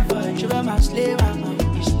 it's not for you. Sugar my slave,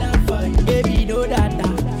 it's not for you. Baby you know that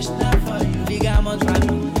it's not for you. Ligaments for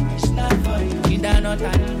me, it's not for you. It's not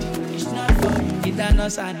sanity, it's not for you. It's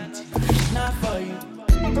not sanity, it's not for you.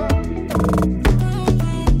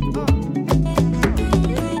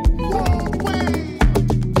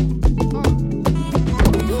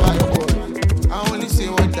 I only say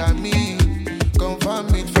what I mean.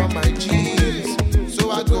 Confirm it from my genes.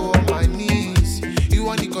 So I go on my knees. You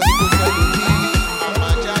want the call to sell me. I'm a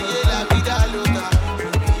giant, la vida loca.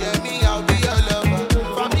 Yeah, me, I'll be your lover.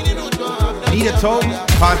 Family no don't. Need a tow?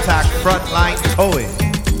 Contact Frontline Towing.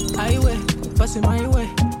 Highway, passing my way.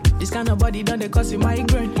 This kind of body done they cause you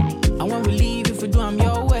migraine. I want to leave if you do I'm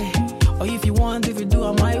your way. Or if you want, if you do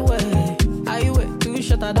I'm my way. Highway, too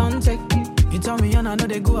short I don't take. You tell me and I know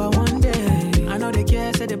they go out one day. I know they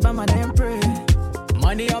care, say they buy my damn pray.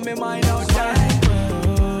 Money on me mind outside.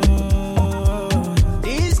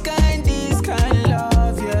 This kind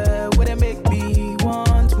love, yeah. Would it make me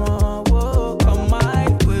want more? Whoa, come my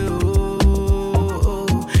way.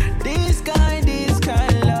 This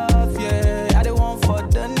kind love, yeah. I don't want for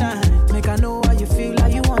the night. Make I know how you feel, how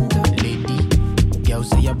you want to. Lady, girl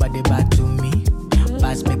say your body bad to me.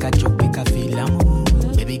 Pass make a joke, make a feel I'm.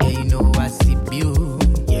 Baby girl, you know I see you.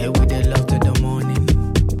 Yeah, with the love to the morning.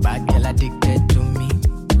 Bad girl addicted to me.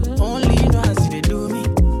 Only you know how see they do me.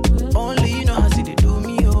 Only you know how see they do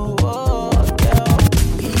me. Oh, oh, girl.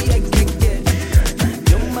 Yeah.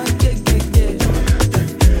 You're my yeah.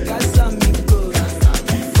 Casa amigo.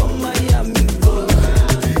 From Miami go.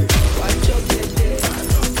 Watch your get.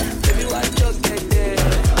 Baby, watch your get.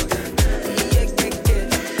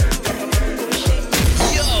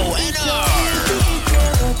 Yo, NR.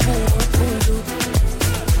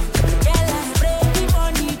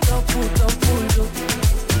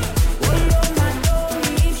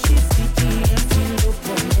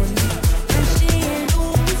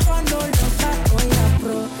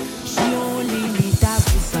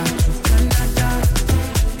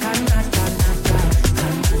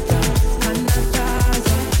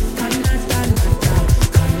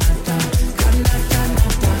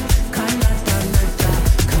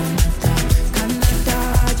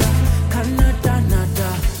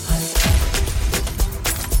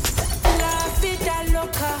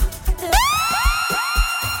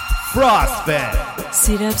 Frostbed.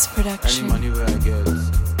 C-Dubs Production. Any money where I get,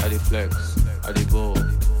 I dey flex, I dey ball, in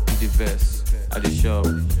the vest, I dey shop,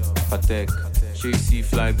 Patek, she see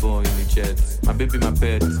fly ball in the jet. My baby, my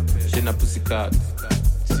pet, she na pussycat.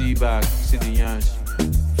 See back, see the yansh,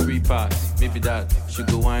 free pass, maybe that. She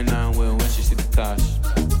go wine and well when she see the cash.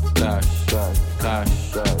 Cash, cash, cash,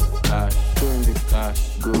 cash, cash,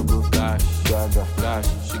 go, cash, cash.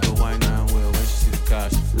 She go wine and well when she see the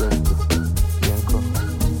cash. Let's go, Yanko.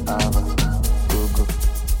 Ava, go,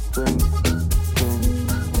 bring it,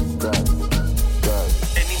 God.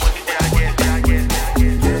 Any money that I get.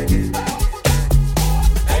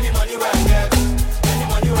 Any money where I get, any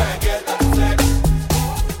money where I get, that's flex.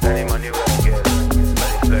 Any money where I get,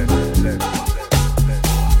 that's flex.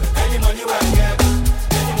 Any money where I get,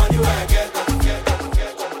 any money where I get, that's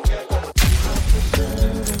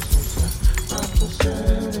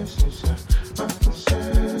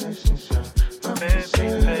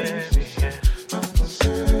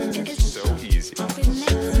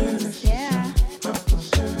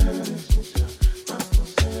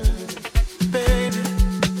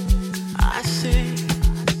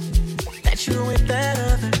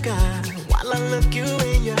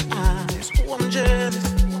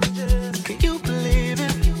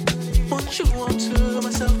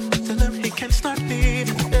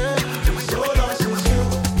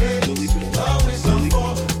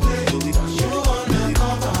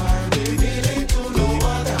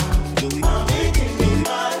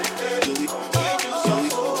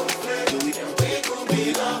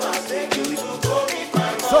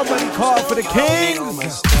Somebody call for the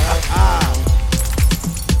Kings.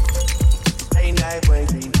 Late night when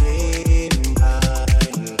we need my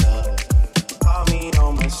love. Call me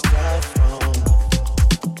on my cell phone.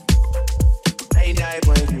 Late night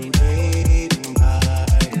when we need my love.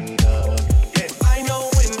 Yeah, I know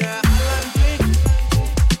when that hotline bling,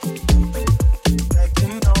 that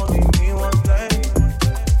can only mean one thing.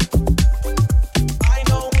 I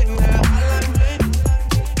know when that hotline bling,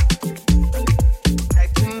 that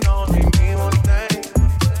can only mean one thing.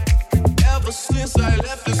 Ever since I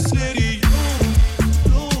left the city,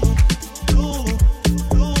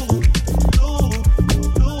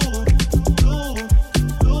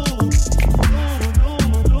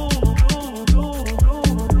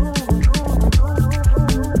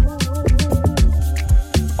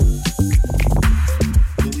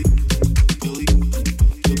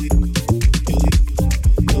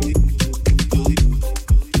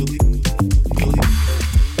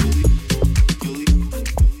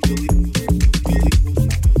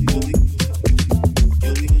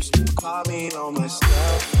 call me on my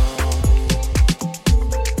cell phone.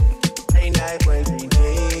 Late night when we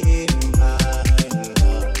need my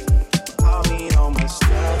love. Call me on my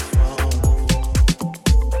cell phone.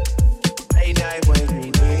 Late night when we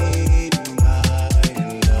need my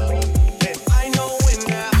love. Yeah, I know when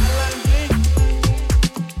that hotline bling,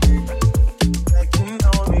 that can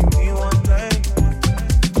only mean one thing.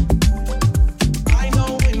 I know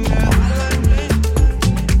when that hotline bling,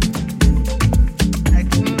 that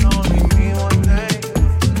can only mean one thing.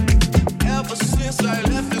 Ever since I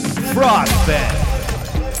left the city. Frostfest.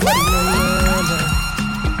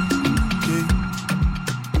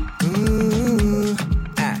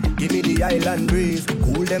 Give me the island breeze,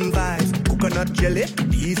 cool them vibes, coconut jelly,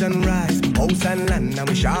 peas and rice, house and land, and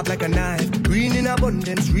we sharp like a knife. Green in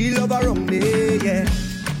abundance, real love around me, yeah.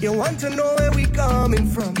 You want to know where we coming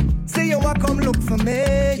from? Say you want come look for me,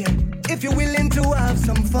 yeah. If you're willing to have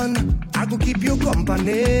some fun, I could keep you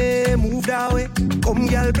company. Move that way, come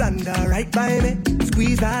girl, blunder right by me.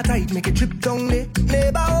 Squeeze that tight, make it trip down me.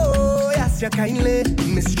 Neighbor, oh, yes, you kindly.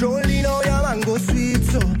 Miss Jolene, oh, your mango sweet,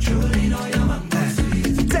 so Jolene, oh, your mango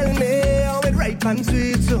sweet. Tell me how it ripe and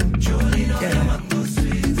sweet, so Jolene, oh, your mango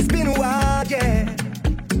sweet. It's been a while, yeah.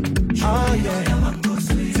 Oh, yeah.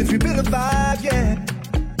 Since we built a vibe, yeah.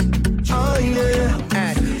 Oh, yeah.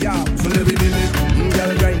 And, yo, so let me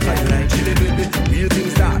girl, grind like night, chilly baby. Real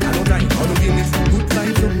things start, I don't like, I don't give me good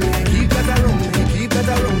vibes from me. Keep that around me, keep that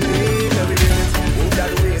around me. Every minute, move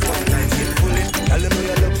that way, sometimes get fully. Tell them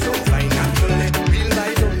you look so fine, naturally. Real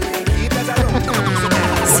vibes from me, keep that around me.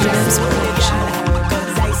 Sims Production.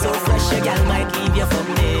 Cause I so fresh, a girl might leave you for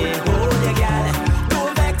me. Hold your girl,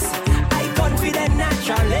 don't vex. I confident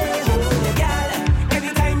naturally. Hold your girl,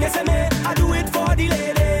 every time you say me, I do it for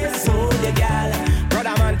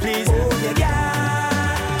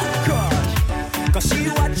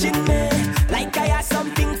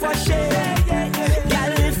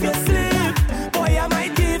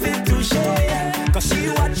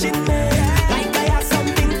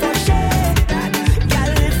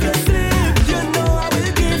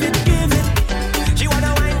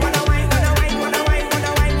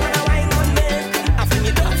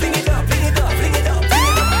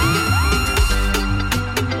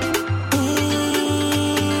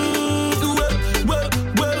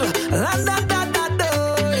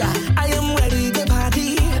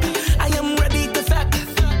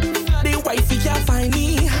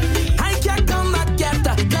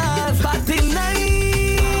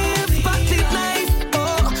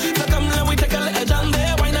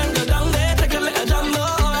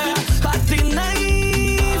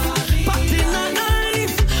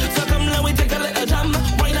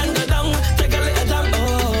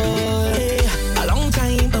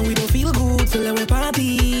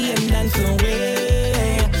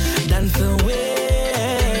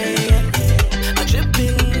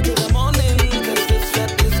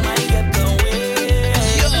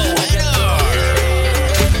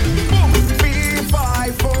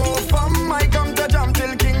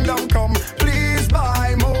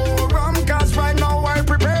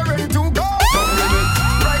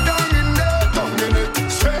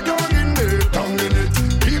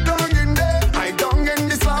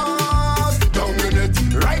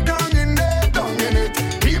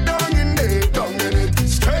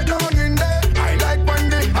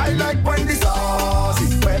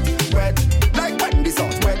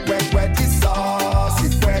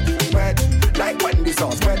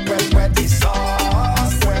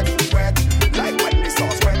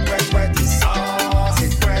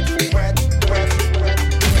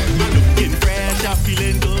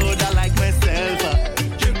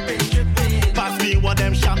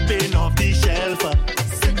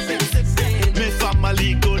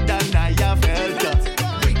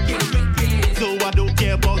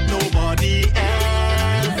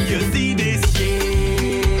see this, yeah.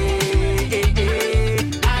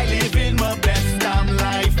 I live in my best damn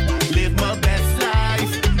life. Live my best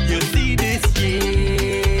life. You see this,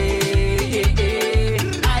 yeah.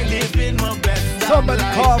 I live in my best damn Somebody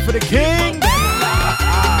life. call for the king.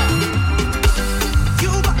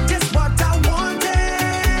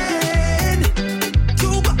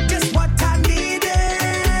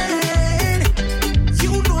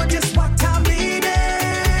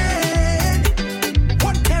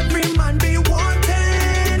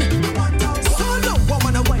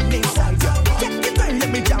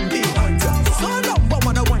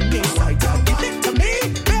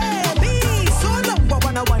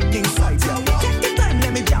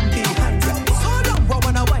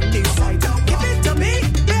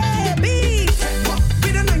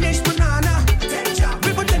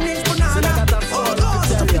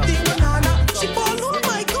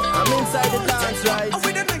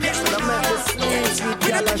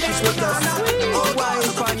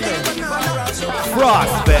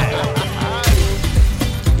 Prospect.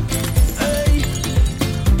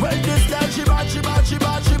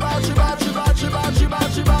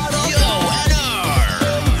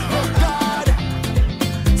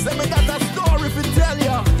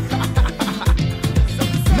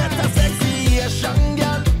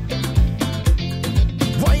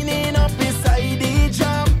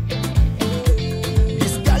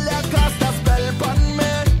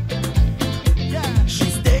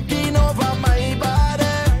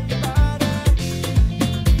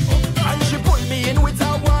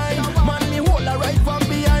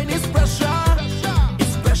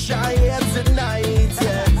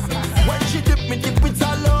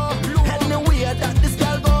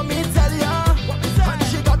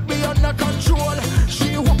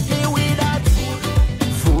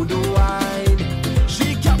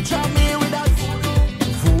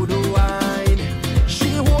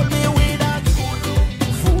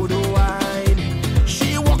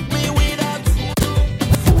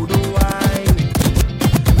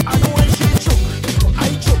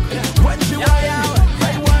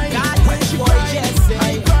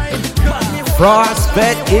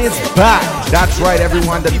 Prospect is back. That's right,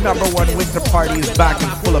 everyone. The #1 winter party is back in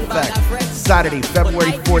full effect. Saturday,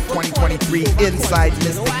 February 4th, 2023, inside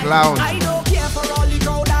Mystic Lounge. I don't care for all the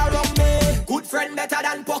crowd around me. Good friend better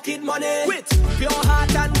than pocket money. With pure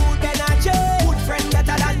heart and good energy. Good friend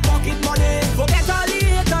better than pocket money. Forget all the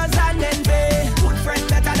haters and envy. Good friend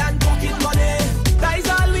better than pocket money. That is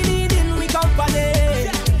all we need in we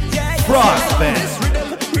company. Yeah, Prospect.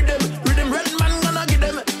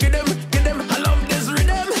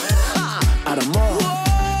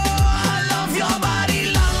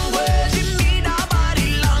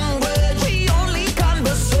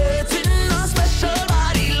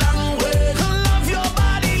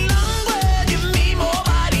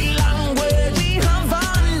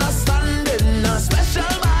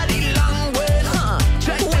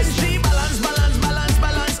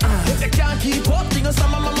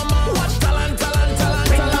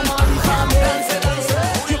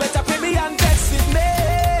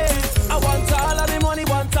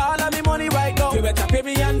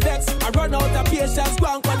 Just go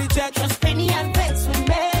and call the check. Just pay me and vex with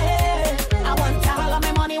me. I want all of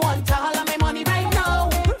my money, want all of my money right now.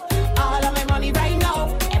 All of my money right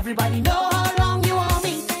now. Everybody know how long you want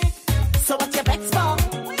me. So what you vex for?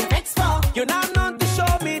 You vex for? You're not known to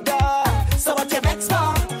show me that. So what you vex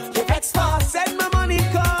for? You vex for? Send my money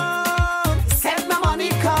come. Send my money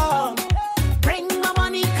come. Bring my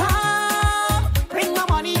money come. Bring my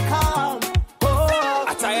money come. Oh,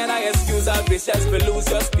 I tired of excuse and vicious for lose.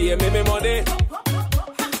 Just pay me my money.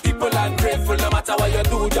 Ungrateful, no matter what you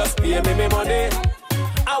do, just pay me my money.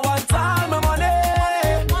 I want all my money,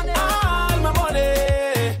 all my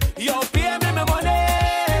money. You pay me my money,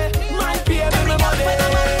 my pay me my money.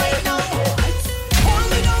 Hold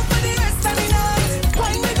me down for the rest of the night.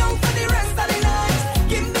 Wind me down for the rest of the night.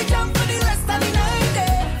 Give me jump for the rest of the night.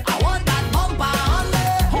 I want that bumper on me.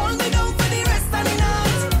 Hold me down for the rest of the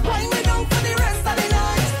night. Wind me down for the rest of the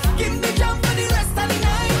night. Give me jump for the rest of the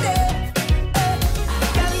night.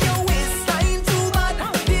 Girl, your waistline too bad.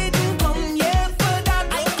 Didn't come here for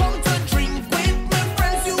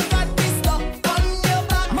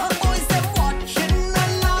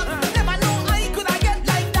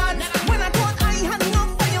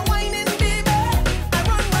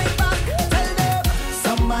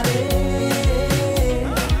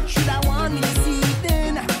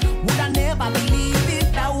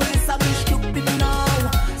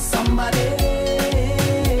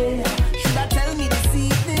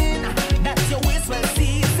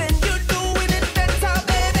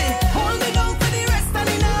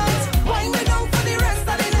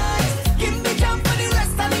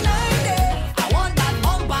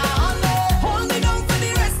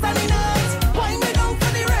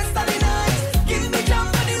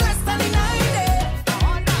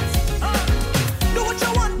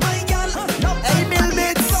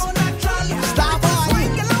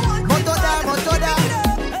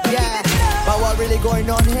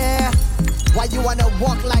Why you wanna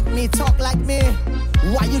walk like me, talk like me?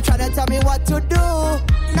 Why you tryna tell me what to do?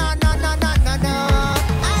 No, no, no, no, no, no.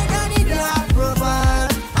 I don't need your approval.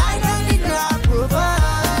 I don't need your approval.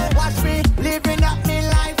 Watch me living up me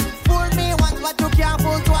life. Fool me once, but you can't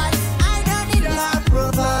fool twice. I don't need your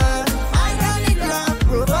approval. I don't need your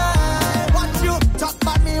approval. Watch you talk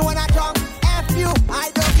about me when I jump. F you,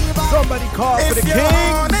 I don't give up. Somebody call for the king.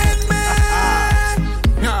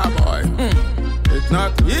 Yeah, boy. It's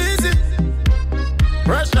not easy.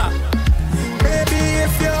 Pressure. Baby,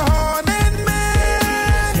 if you're horning me,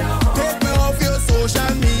 take me off your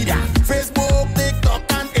social media. Facebook, TikTok,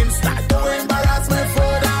 and Insta. Don't embarrass me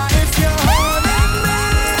further. If you're horning me,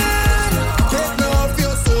 take me off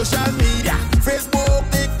your social media. Facebook,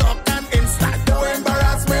 TikTok, and Insta. Don't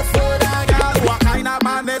embarrass me further. Girl, what kind of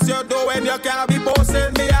madness you doing? You can't be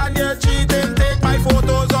posting me and you're cheating. Take my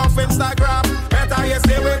photos off Instagram. Better you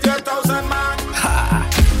stay with your 1,000 man.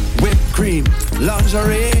 Whipped cream,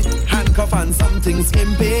 lingerie, handcuff and something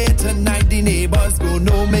skimpy. Tonight the neighbors go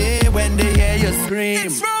know me when they hear you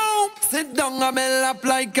scream. Sit down on my lap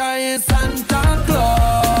like I is Santa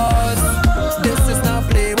Claus. This is not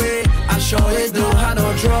play way, I sure it don't have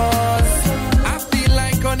no draws. I feel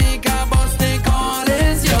like Onika Boston call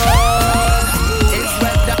is yours. It's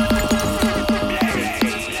wet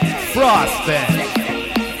Frostbed.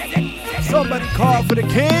 Somebody call for the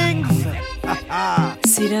kings.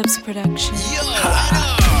 C-Dubs Production.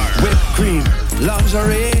 Whipped cream,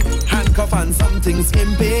 lingerie, handcuff and something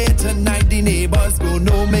skimpy. Tonight the neighbors go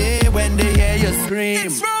know me when they hear you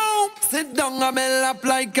scream. Sit down on my lap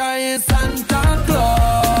like I is Santa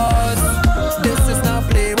Claus. This is not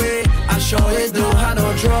play way, I sure it don't have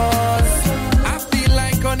no draws. I feel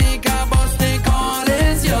like Onika Boston call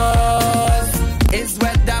is yours. It's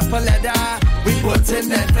wet dapper leather, we put in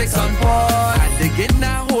Netflix on pause. I dig in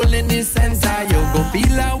a hole in the sensor, you go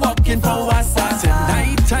feel like walking for Wassa.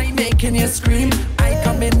 Tonight I'm making you scream. I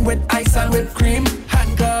come in with ice and whipped cream.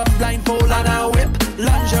 Handcuff, blindfold and a whip.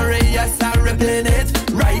 Lingerie, yes, I'm rippling it.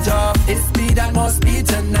 Right off, it's speed and more speed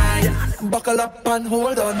tonight. Buckle up and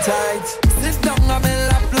hold on tight. Sit down on my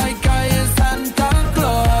lap like I is Santa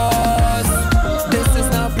Claus. This is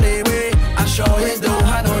not play way, I sure it don't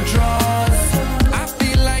have no draws. I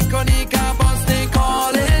feel like Onika Boston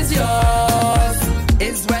call is yours.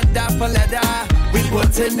 It's wet dapper leather, we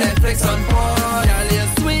put in Netflix on pause. Girl, you're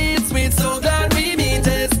sweet, sweet, so glad we meet.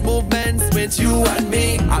 It's movements with you and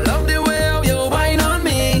me. I love the way you whine on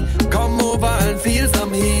me. Come over and feel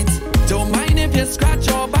some heat. Don't mind if you scratch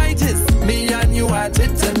or bite it. Me and you at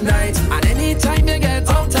it tonight. And anytime you get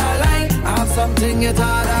out of line, I have something it's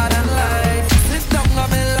harder than life. Sit down on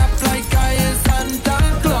my lap like I is Santa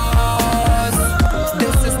Claus.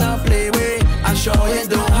 This is not play way, I sure it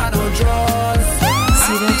don't have no draws.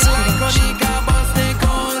 C-Dubs Production.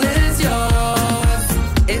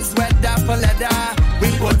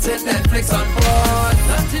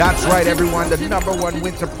 That's right, everyone. The #1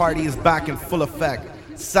 winter party is back in full effect.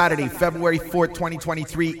 Saturday, February 4th,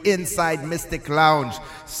 2023, inside Mystic Lounge,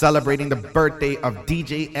 celebrating the birthday of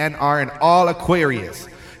DJ NR and all Aquarius.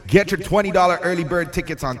 Get your $20 early bird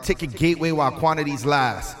tickets on Ticket Gateway while quantities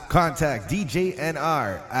last. Contact DJ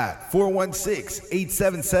NR at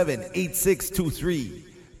 416-877-8623.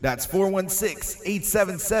 That's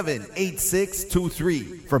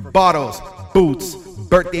 416-877-8623 for bottles, boots,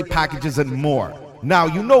 birthday packages, and more. Now,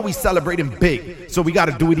 you know we celebrating big, so we got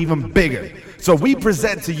to do it even bigger. So we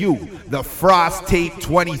present to you the Frost Tape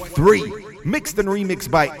 23, mixed and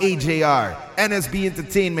remixed by AJR, NSB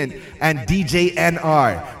Entertainment, and DJ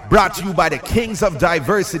NR. Brought to you by the Kings of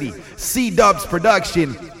Diversity, C-Dubs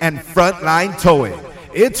Production, and Frontline Towing.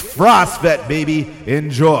 It's Frostbed, baby.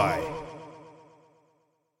 Enjoy.